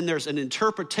 and then there's an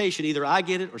interpretation. Either I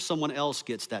get it or someone else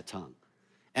gets that tongue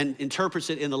and interprets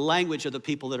it in the language of the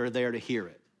people that are there to hear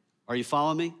it. Are you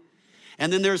following me?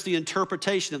 And then there's the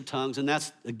interpretation of tongues, and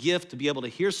that's a gift to be able to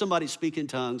hear somebody speak in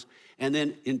tongues and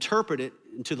then interpret it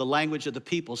into the language of the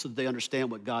people so that they understand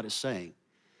what God is saying.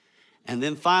 And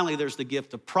then finally, there's the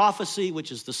gift of prophecy,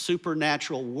 which is the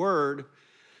supernatural word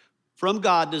from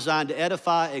God designed to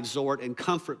edify, exhort, and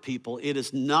comfort people. It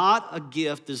is not a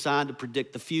gift designed to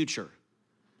predict the future.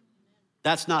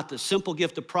 That's not the simple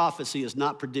gift of prophecy is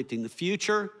not predicting the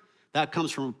future. That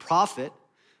comes from a prophet.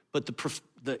 But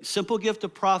the simple gift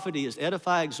of prophecy is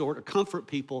edify, exhort, or comfort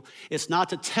people. It's not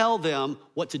to tell them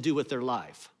what to do with their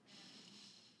life.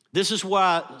 This is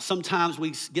why sometimes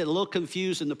we get a little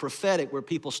confused in the prophetic, where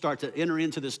people start to enter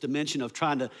into this dimension of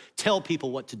trying to tell people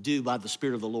what to do by the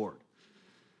Spirit of the Lord.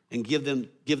 And give them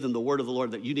the word of the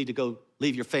Lord that you need to go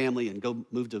leave your family and go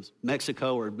move to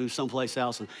Mexico or move someplace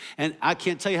else. And I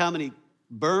can't tell you how many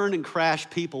burn and crash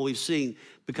people we've seen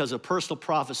because of personal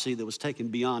prophecy that was taken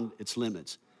beyond its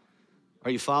limits.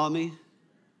 Are you following me?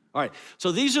 All right,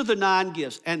 so these are the 9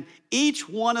 gifts. And each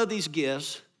one of these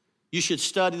gifts, you should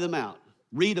study them out,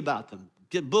 read about them,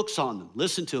 get books on them,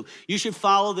 listen to them. You should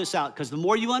follow this out because the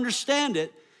more you understand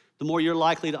it, the more you're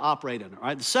likely to operate in it, all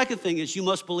right? The second thing is you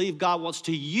must believe God wants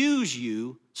to use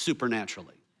you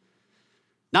supernaturally.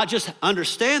 Not just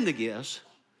understand the gifts,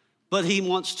 but he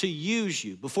wants to use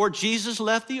you. Before Jesus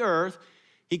left the earth,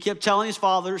 he kept telling his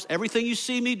followers, everything you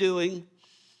see me doing,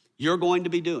 you're going to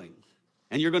be doing.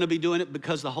 And you're going to be doing it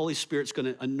because the Holy Spirit's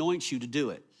going to anoint you to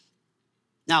do it.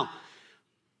 Now,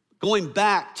 going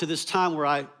back to this time where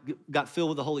I got filled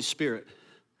with the Holy Spirit,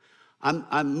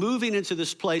 I'm moving into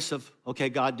this place of, okay,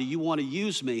 God, do you want to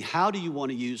use me? How do you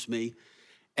want to use me?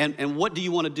 And what do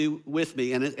you want to do with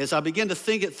me? And as I begin to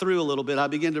think it through a little bit, I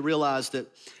begin to realize that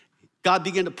God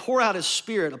began to pour out his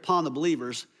Spirit upon the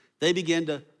believers. They began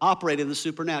to operate in the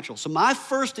supernatural. So my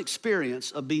first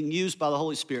experience of being used by the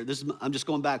Holy Spirit, I'm just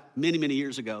going back many, many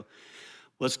years ago,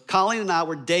 was Colleen and I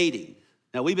were dating.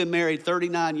 Now, we've been married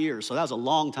 39 years, so that was a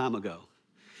long time ago.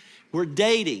 We're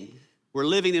dating. We're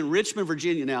living in Richmond,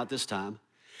 Virginia now at this time.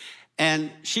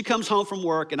 And she comes home from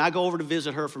work, and I go over to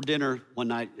visit her for dinner one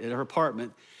night at her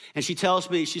apartment. And she tells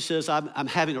me, she says, I'm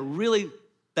having a really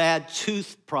bad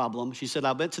tooth problem. She said,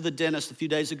 I went to the dentist a few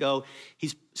days ago.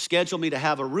 He's scheduled me to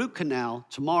have a root canal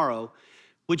tomorrow.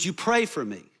 Would you pray for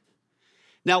me?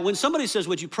 Now, when somebody says,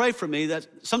 would you pray for me,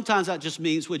 sometimes that just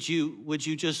means, would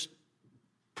you just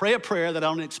pray a prayer that I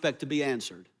don't expect to be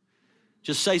answered?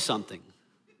 Just say something.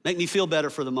 Make me feel better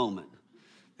for the moment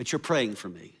that you're praying for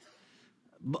me.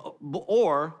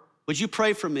 Or would you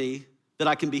pray for me that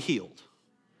I can be healed?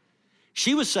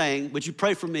 She was saying, would you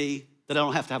pray for me that I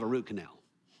don't have to have a root canal?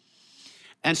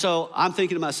 And so I'm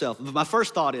thinking to myself, my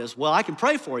first thought is, well, I can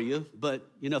pray for you, but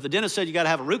if the dentist said you got to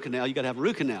have a root canal, you got to have a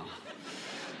root canal.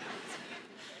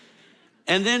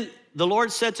 And then the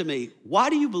Lord said to me, why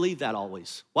do you believe that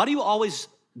always? Why do you always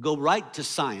go right to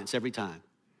science every time?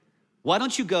 Why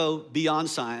don't you go beyond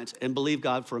science and believe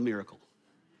God for a miracle?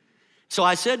 So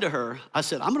I said to her, I'm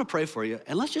going to pray for you,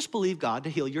 and let's just believe God to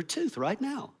heal your tooth right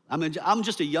now. I'm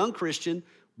just a young Christian,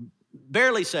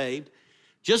 barely saved,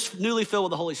 just newly filled with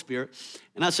the Holy Spirit.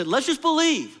 And I said, let's just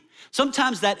believe.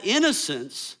 Sometimes that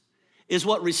innocence is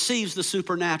what receives the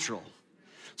supernatural.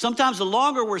 Sometimes the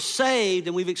longer we're saved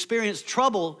and we've experienced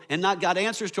trouble and not got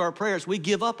answers to our prayers, we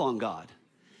give up on God.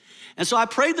 And so I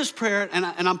prayed this prayer, and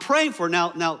I'm praying for now,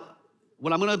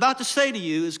 what I'm about to say to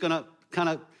you is going to kind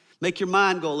of make your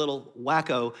mind go a little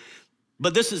wacko,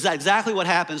 but this is exactly what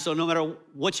happened, so no matter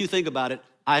what you think about it,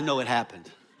 I know it happened.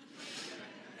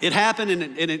 It happened,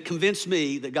 and it convinced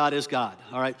me that God is God,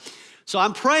 all right? So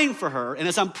I'm praying for her, and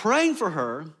as I'm praying for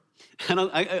her, and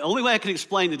the only way I can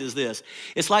explain it is this.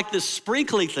 It's like this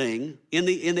sprinkly thing in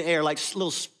the air, like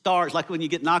little stars, like when you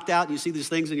get knocked out and you see these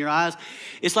things in your eyes.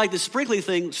 It's like this sprinkly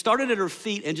thing started at her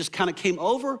feet and just kind of came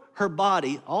over her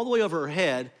body, all the way over her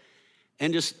head,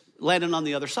 and just landed on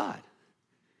the other side.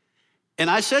 And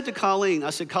I said to Colleen,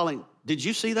 Colleen, did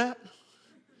you see that?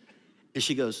 And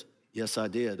she goes, yes, I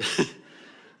did.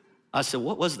 I said,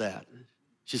 what was that?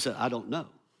 She said, I don't know.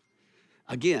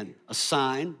 Again, a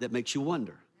sign that makes you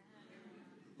wonder.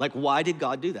 Like, why did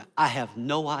God do that? I have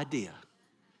no idea,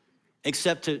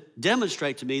 except to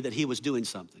demonstrate to me that he was doing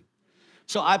something.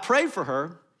 So I prayed for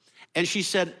her, and she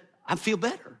said, I feel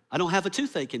better. I don't have a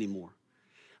toothache anymore.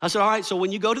 I said, all right, so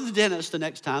when you go to the dentist the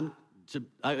next time,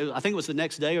 I think it was the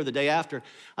next day or the day after,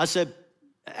 I said,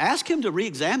 ask him to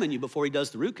re-examine you before he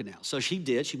does the root canal. So she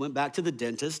did. She went back to the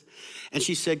dentist, and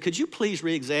she said, could you please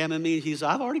re-examine me? He said,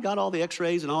 I've already got all the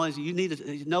x-rays and all this. You need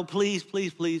to, no, please,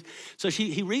 please, please. So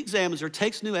he re-examines her,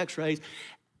 takes new x-rays,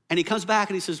 and he comes back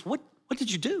and he says, what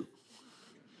did you do?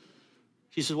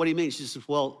 She says, what do you mean? She says,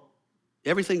 well,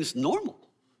 everything's normal.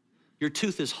 Your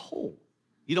tooth is whole.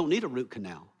 You don't need a root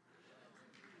canal.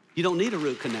 You don't need a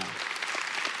root canal.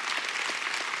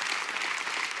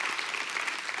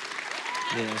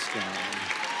 Yes, God.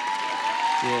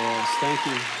 Yes, thank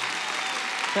you.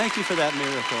 Thank you for that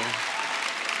miracle.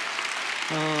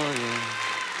 Oh,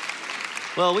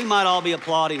 yeah. Well, we might all be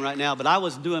applauding right now, but I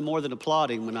was doing more than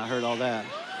applauding when I heard all that.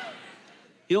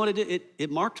 You know what it did? It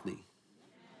marked me.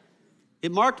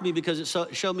 It marked me because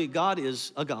it showed me God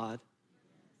is a God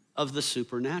of the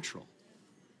supernatural.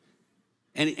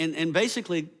 And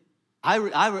basically,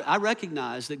 I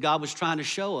recognized that God was trying to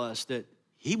show us that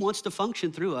he wants to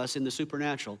function through us in the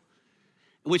supernatural,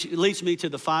 which leads me to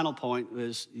the final point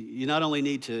is you not only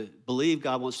need to believe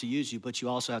God wants to use you, but you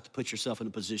also have to put yourself in a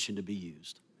position to be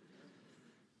used.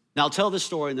 Now, I'll tell this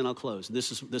story and then I'll close.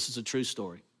 This is a true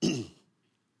story. And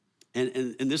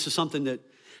this is something that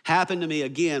happened to me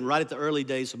again right at the early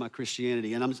days of my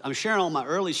Christianity. And I'm sharing all my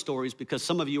early stories because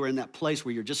some of you are in that place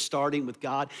where you're just starting with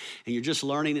God and you're just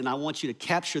learning. And I want you to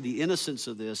capture the innocence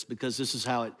of this because this is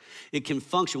how it can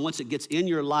function. Once it gets in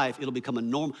your life, it'll become a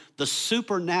norm. The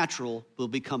supernatural will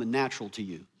become a natural to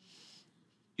you.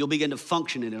 You'll begin to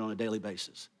function in it on a daily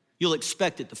basis. You'll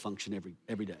expect it to function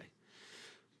every day.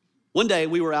 One day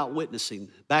we were out witnessing.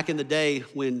 Back in the day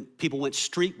when people went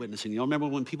street witnessing. You all remember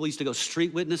when people used to go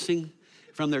street witnessing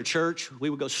from their church? We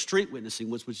would go street witnessing,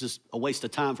 which was just a waste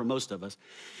of time for most of us.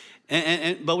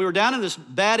 But we were down in this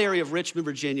bad area of Richmond,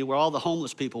 Virginia, where all the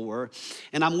homeless people were.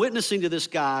 And I'm witnessing to this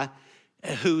guy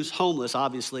who's homeless,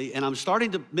 obviously, and I'm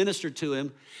starting to minister to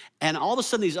him. And all of a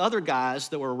sudden, these other guys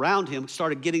that were around him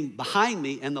started getting behind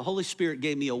me, and the Holy Spirit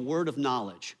gave me a word of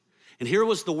knowledge. And here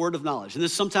was the word of knowledge. And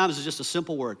this sometimes is just a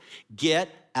simple word. Get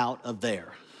out of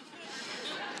there.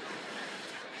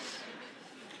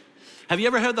 Have you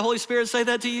ever heard the Holy Spirit say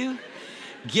that to you?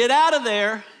 Get out of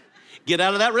there. Get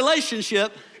out of that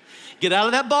relationship. Get out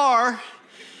of that bar.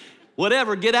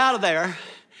 Whatever, get out of there.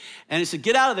 And he said,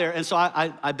 get out of there. And so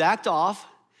I backed off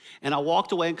and I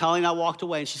walked away, and Colleen and I walked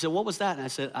away. And she said, what was that? And I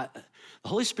said, the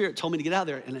Holy Spirit told me to get out of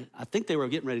there. And I think they were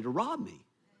getting ready to rob me.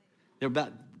 They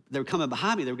were coming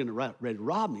behind me. They were going to ready to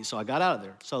rob me. So I got out of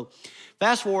there. So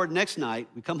fast forward, next night,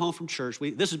 we come home from church.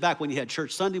 This is back when you had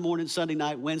church Sunday morning, Sunday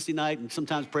night, Wednesday night, and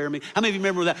sometimes prayer meeting. How many of you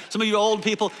remember that? Some of you old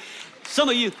people. Some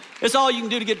of you, it's all you can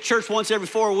do to get to church once every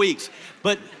 4 weeks.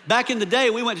 But back in the day,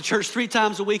 we went to church 3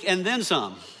 times a week and then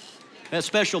some. We had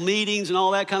special meetings and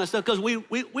all that kind of stuff because we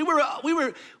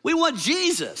want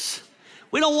Jesus.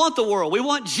 We don't want the world. We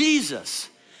want Jesus.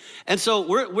 And so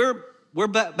we're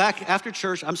back after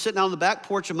church. I'm sitting out on the back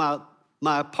porch of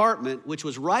my apartment, which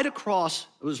was right across,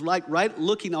 it was like right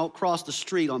looking across the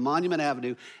street on Monument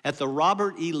Avenue at the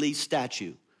Robert E. Lee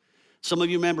statue. Some of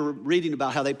you remember reading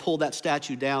about how they pulled that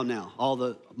statue down now, all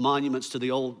the monuments to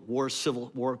the old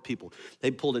Civil War people.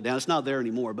 They pulled it down. It's not there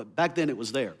anymore, but back then it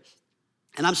was there.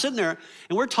 And I'm sitting there,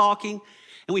 and we're talking,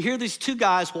 and we hear these 2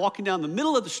 guys walking down the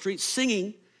middle of the street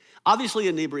singing, obviously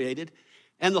inebriated,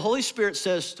 and the Holy Spirit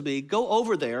says to me, go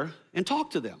over there and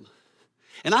talk to them.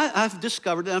 And I've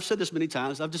discovered, and I've said this many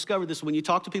times, I've discovered this, when you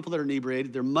talk to people that are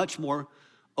inebriated, they're much more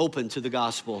open to the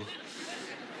gospel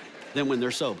than when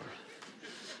they're sober.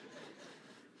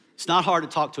 It's not hard to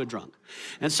talk to a drunk.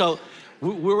 And so we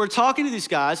were talking to these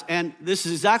guys, and this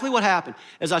is exactly what happened.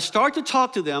 As I start to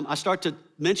talk to them, I start to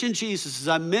mention Jesus. As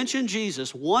I mention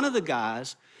Jesus, one of the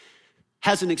guys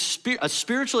has a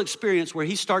spiritual experience where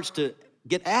he starts to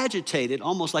get agitated,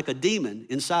 almost like a demon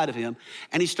inside of him,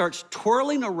 and he starts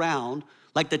twirling around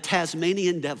like the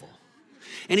Tasmanian devil.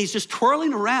 And he's just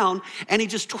twirling around, and he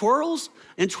just twirls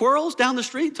and twirls down the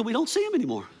street until we don't see him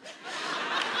anymore.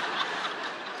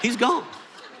 He's gone.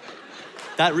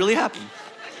 That really happened.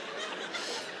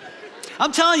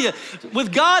 I'm telling you,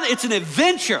 with God, it's an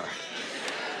adventure.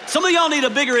 Some of y'all need a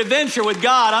bigger adventure with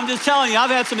God. I'm just telling you, I've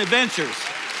had some adventures.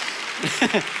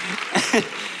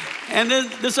 And then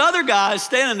this other guy is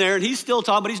standing there, and he's still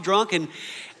talking, but he's drunk. And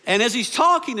as he's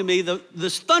talking to me,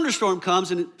 this thunderstorm comes,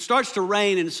 and it starts to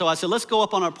rain. And so I said, let's go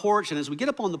up on our porch. And as we get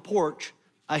up on the porch,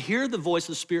 I hear the voice of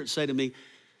the Spirit say to me,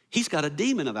 he's got a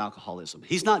demon of alcoholism.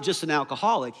 He's not just an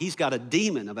alcoholic. He's got a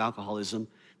demon of alcoholism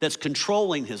that's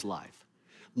controlling his life.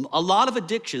 A lot of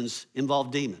addictions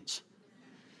involve demons.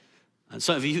 And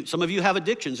some of you have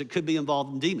addictions that could be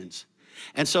involved in demons.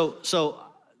 And so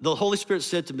the Holy Spirit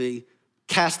said to me,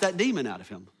 cast that demon out of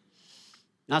him.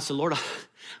 And I said, Lord,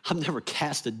 I've never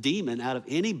cast a demon out of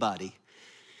anybody.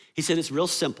 He said, it's real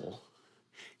simple.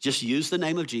 Just use the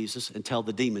name of Jesus and tell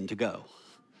the demon to go.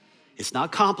 It's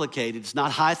not complicated. It's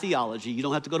not high theology. You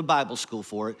don't have to go to Bible school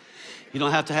for it. You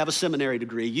don't have to have a seminary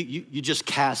degree. You just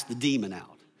cast the demon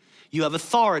out. You have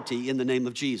authority in the name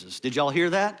of Jesus. Did y'all hear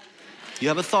that? You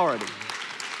have authority.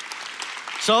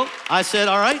 So I said,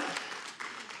 all right,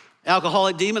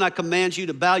 alcoholic demon, I command you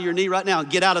to bow your knee right now and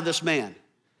get out of this man.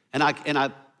 And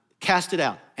I cast it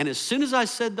out. And as soon as I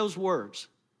said those words,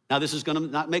 now this is gonna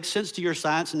not make sense to your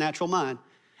science and natural mind.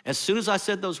 As soon as I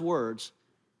said those words,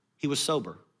 he was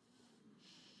sober.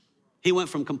 He went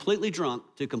from completely drunk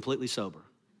to completely sober.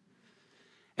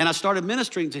 And I started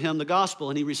ministering to him the gospel,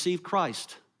 and he received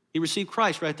Christ. He received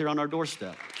Christ right there on our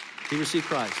doorstep. He received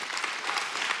Christ.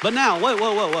 But now,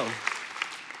 whoa.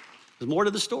 There's more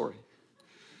to the story.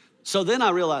 So then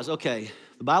I realized, okay,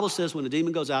 the Bible says when a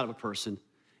demon goes out of a person,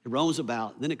 it roams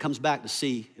about, then it comes back to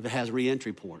see if it has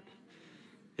re-entry port.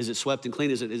 Is it swept and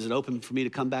clean? Is it open for me to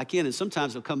come back in? And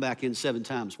sometimes it'll come back in 7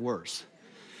 times worse.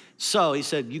 So he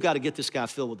said, you got to get this guy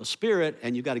filled with the Spirit,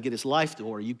 and you got to get his life to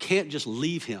order. You can't just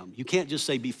leave him. You can't just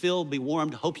say, be filled, be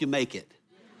warmed, hope you make it.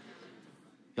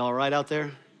 Y'all all right out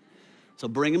there? So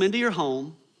bring him into your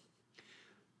home,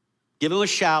 give him a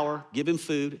shower, give him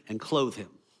food, and clothe him.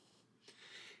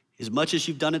 As much as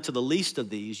you've done it to the least of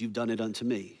these, you've done it unto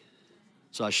me.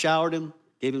 So I showered him,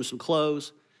 gave him some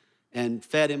clothes, and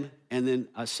fed him, and then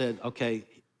I said, okay,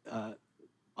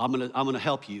 I'm gonna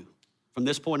help you. From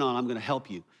this point on, I'm gonna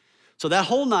help you. So that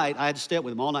whole night, I had to stay up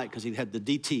with him all night because he had the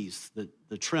DTs,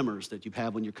 the tremors that you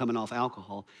have when you're coming off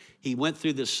alcohol. He went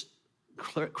through this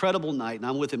incredible night, and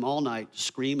I'm with him all night,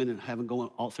 screaming and having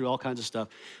going through all kinds of stuff.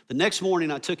 The next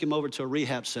morning, I took him over to a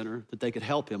rehab center that they could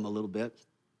help him a little bit.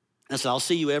 I said, I'll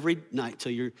see you every night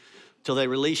till they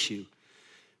release you.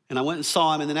 And I went and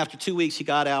saw him, and then after 2 weeks, he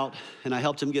got out, and I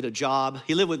helped him get a job.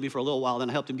 He lived with me for a little while, then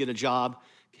I helped him get a job,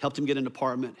 helped him get an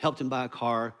apartment, helped him buy a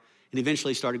car, and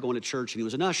eventually started going to church, and he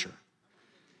was an usher.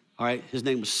 All right, his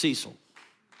name was Cecil.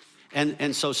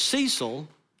 And so Cecil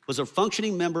was a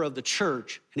functioning member of the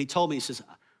church, and he told me, he says,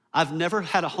 I've never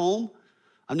had a home,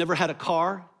 I've never had a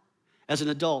car. As an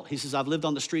adult, he says, I've lived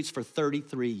on the streets for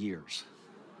 33 years.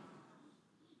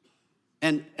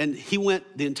 And he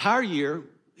went the entire year,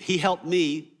 he helped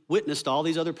me witness to all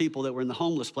these other people that were in the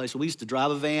homeless place. We used to drive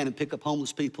a van and pick up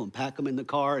homeless people and pack them in the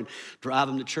car and drive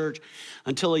them to church.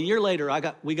 Until a year later,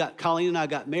 Colleen and I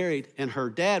got married, and her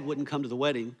dad wouldn't come to the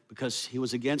wedding because he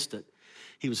was against it.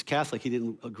 He was Catholic. He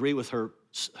didn't agree with her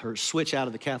switch out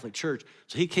of the Catholic Church.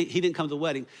 So he didn't come to the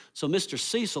wedding. So Mr.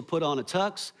 Cecil put on a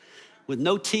tux with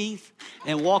no teeth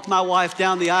and walked my wife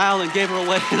down the aisle and gave her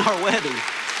away in our wedding.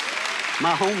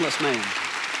 My homeless man.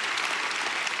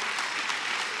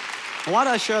 Why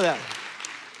did I share that?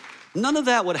 None of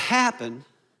that would happen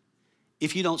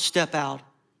if you don't step out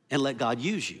and let God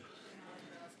use you.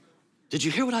 Did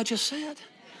you hear what I just said?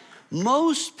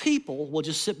 Most people will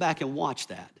just sit back and watch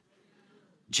that,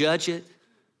 judge it.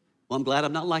 Well, I'm glad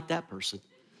I'm not like that person.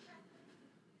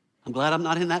 I'm glad I'm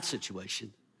not in that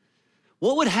situation.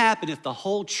 What would happen if the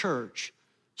whole church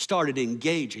started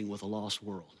engaging with a lost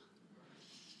world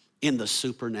in the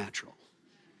supernatural?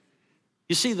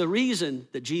 You see, the reason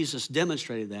that Jesus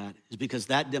demonstrated that is because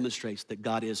that demonstrates that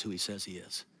God is who he says he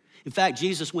is. In fact,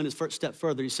 Jesus went a step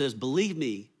further. He says, believe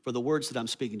me for the words that I'm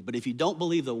speaking. But if you don't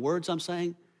believe the words I'm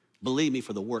saying, believe me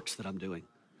for the works that I'm doing.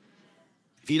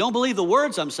 If you don't believe the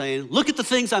words I'm saying, look at the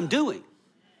things I'm doing.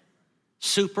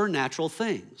 Supernatural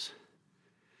things.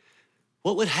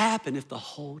 What would happen if the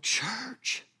whole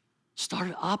church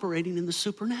started operating in the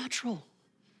supernatural?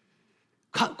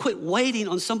 Quit waiting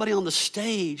on somebody on the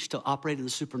stage to operate in the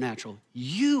supernatural.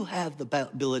 You have the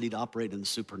ability to operate in the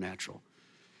supernatural.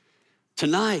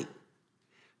 Tonight,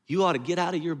 you ought to get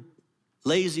out of your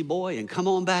lazy boy and come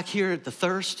on back here at the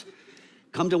Thirst.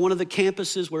 Come to one of the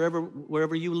campuses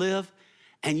wherever you live,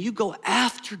 and you go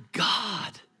after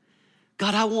God.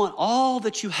 God, I want all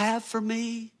that you have for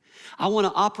me. I want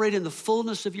to operate in the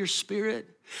fullness of your Spirit.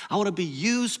 I want to be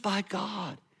used by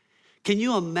God. Can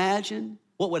you imagine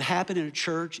what would happen in a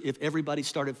church if everybody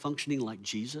started functioning like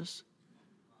Jesus?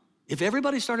 If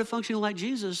everybody started functioning like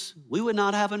Jesus, we would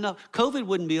not have enough. COVID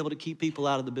wouldn't be able to keep people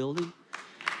out of the building.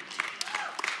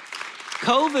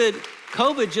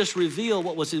 COVID just revealed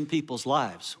what was in people's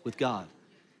lives with God.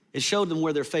 It showed them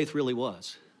where their faith really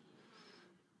was.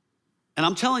 And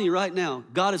I'm telling you right now,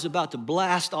 God is about to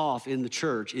blast off in the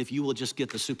church if you will just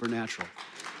get the supernatural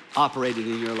operating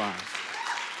in your life.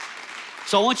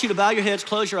 So I want you to bow your heads,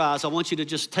 close your eyes. I want you to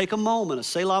just take a moment, a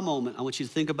Selah moment. I want you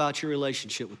to think about your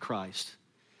relationship with Christ.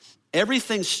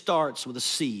 Everything starts with a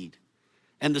seed,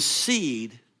 and the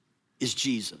seed is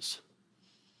Jesus.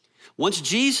 Once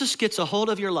Jesus gets a hold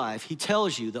of your life, he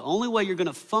tells you the only way you're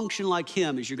gonna function like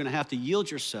him is you're gonna have to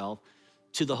yield yourself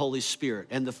to the Holy Spirit.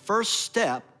 And the first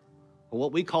step, or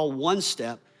what we call one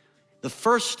step, the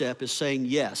first step is saying,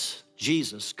 yes,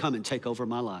 Jesus, come and take over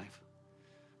my life.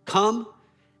 Come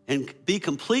and be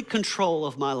complete control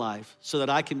of my life so that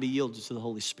I can be yielded to the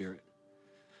Holy Spirit.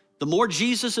 The more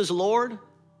Jesus is Lord,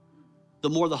 the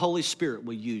more the Holy Spirit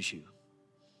will use you.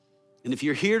 And if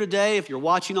you're here today, if you're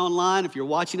watching online, if you're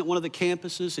watching at one of the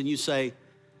campuses and you say,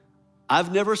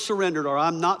 I've never surrendered or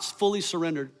I'm not fully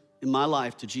surrendered in my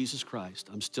life to Jesus Christ.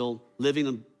 I'm still living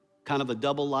a kind of a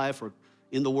double life or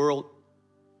in the world.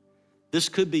 This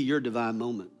could be your divine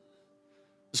moment.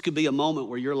 This could be a moment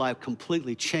where your life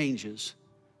completely changes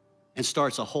and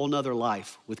starts a whole nother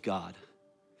life with God.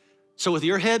 So with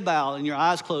your head bowed and your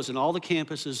eyes closed in all the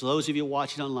campuses, those of you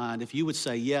watching online, if you would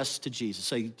say yes to Jesus,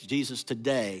 say, Jesus,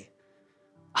 today,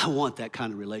 I want that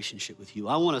kind of relationship with you.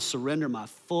 I want to surrender my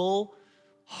full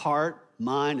heart,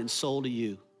 mind, and soul to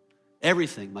you.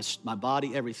 Everything, my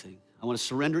body, everything. I want to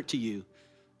surrender it to you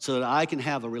so that I can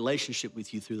have a relationship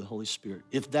with you through the Holy Spirit.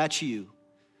 If that's you,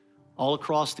 all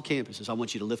across the campuses, I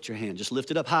want you to lift your hand. Just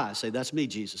lift it up high. Say, that's me,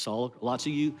 Jesus. Lots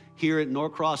of you here at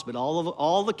Norcross, but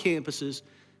all the campuses,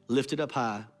 lift it up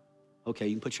high. Okay,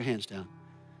 you can put your hands down.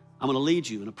 I'm going to lead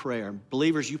you in a prayer.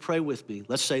 Believers, you pray with me.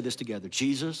 Let's say this together.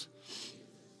 Jesus,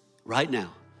 right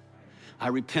now, I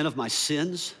repent of my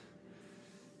sins.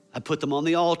 I put them on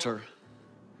the altar,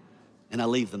 and I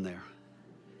leave them there.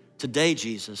 Today,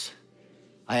 Jesus,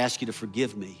 I ask you to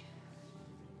forgive me.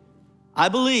 I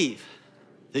believe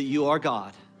that you are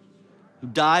God who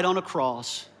died on a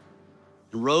cross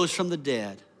and rose from the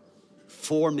dead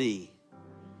for me.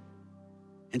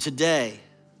 And today,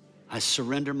 I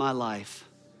surrender my life,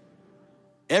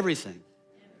 everything,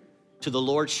 to the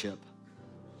Lordship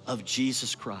of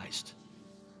Jesus Christ,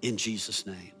 in Jesus'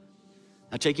 name.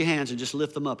 Now take your hands and just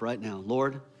lift them up right now.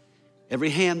 Lord, every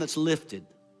hand that's lifted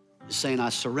is saying, I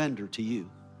surrender to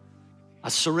you. I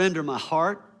surrender my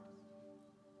heart,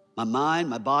 my mind,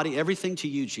 my body, everything to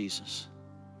you, Jesus.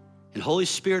 And Holy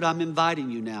Spirit, I'm inviting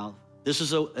you now. This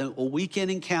is a weekend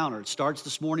encounter. It starts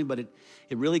this morning, but it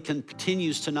really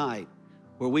continues tonight,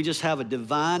 where we just have a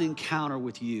divine encounter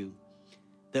with you,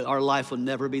 that our life will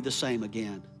never be the same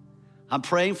again. I'm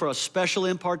praying for a special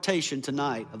impartation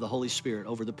tonight of the Holy Spirit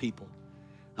over the people.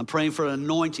 I'm praying for an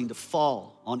anointing to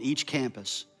fall on each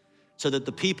campus so that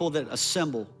the people that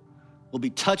assemble will be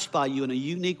touched by you in a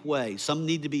unique way. Some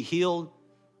need to be healed,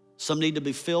 some need to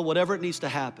be filled, whatever it needs to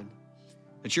happen.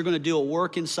 But you're going to do a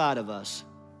work inside of us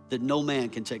that no man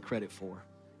can take credit for.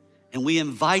 And we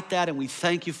invite that and we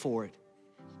thank you for it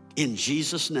in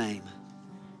Jesus' name.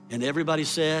 And everybody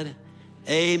said,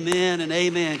 amen and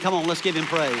amen. Come on, let's give him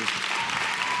praise.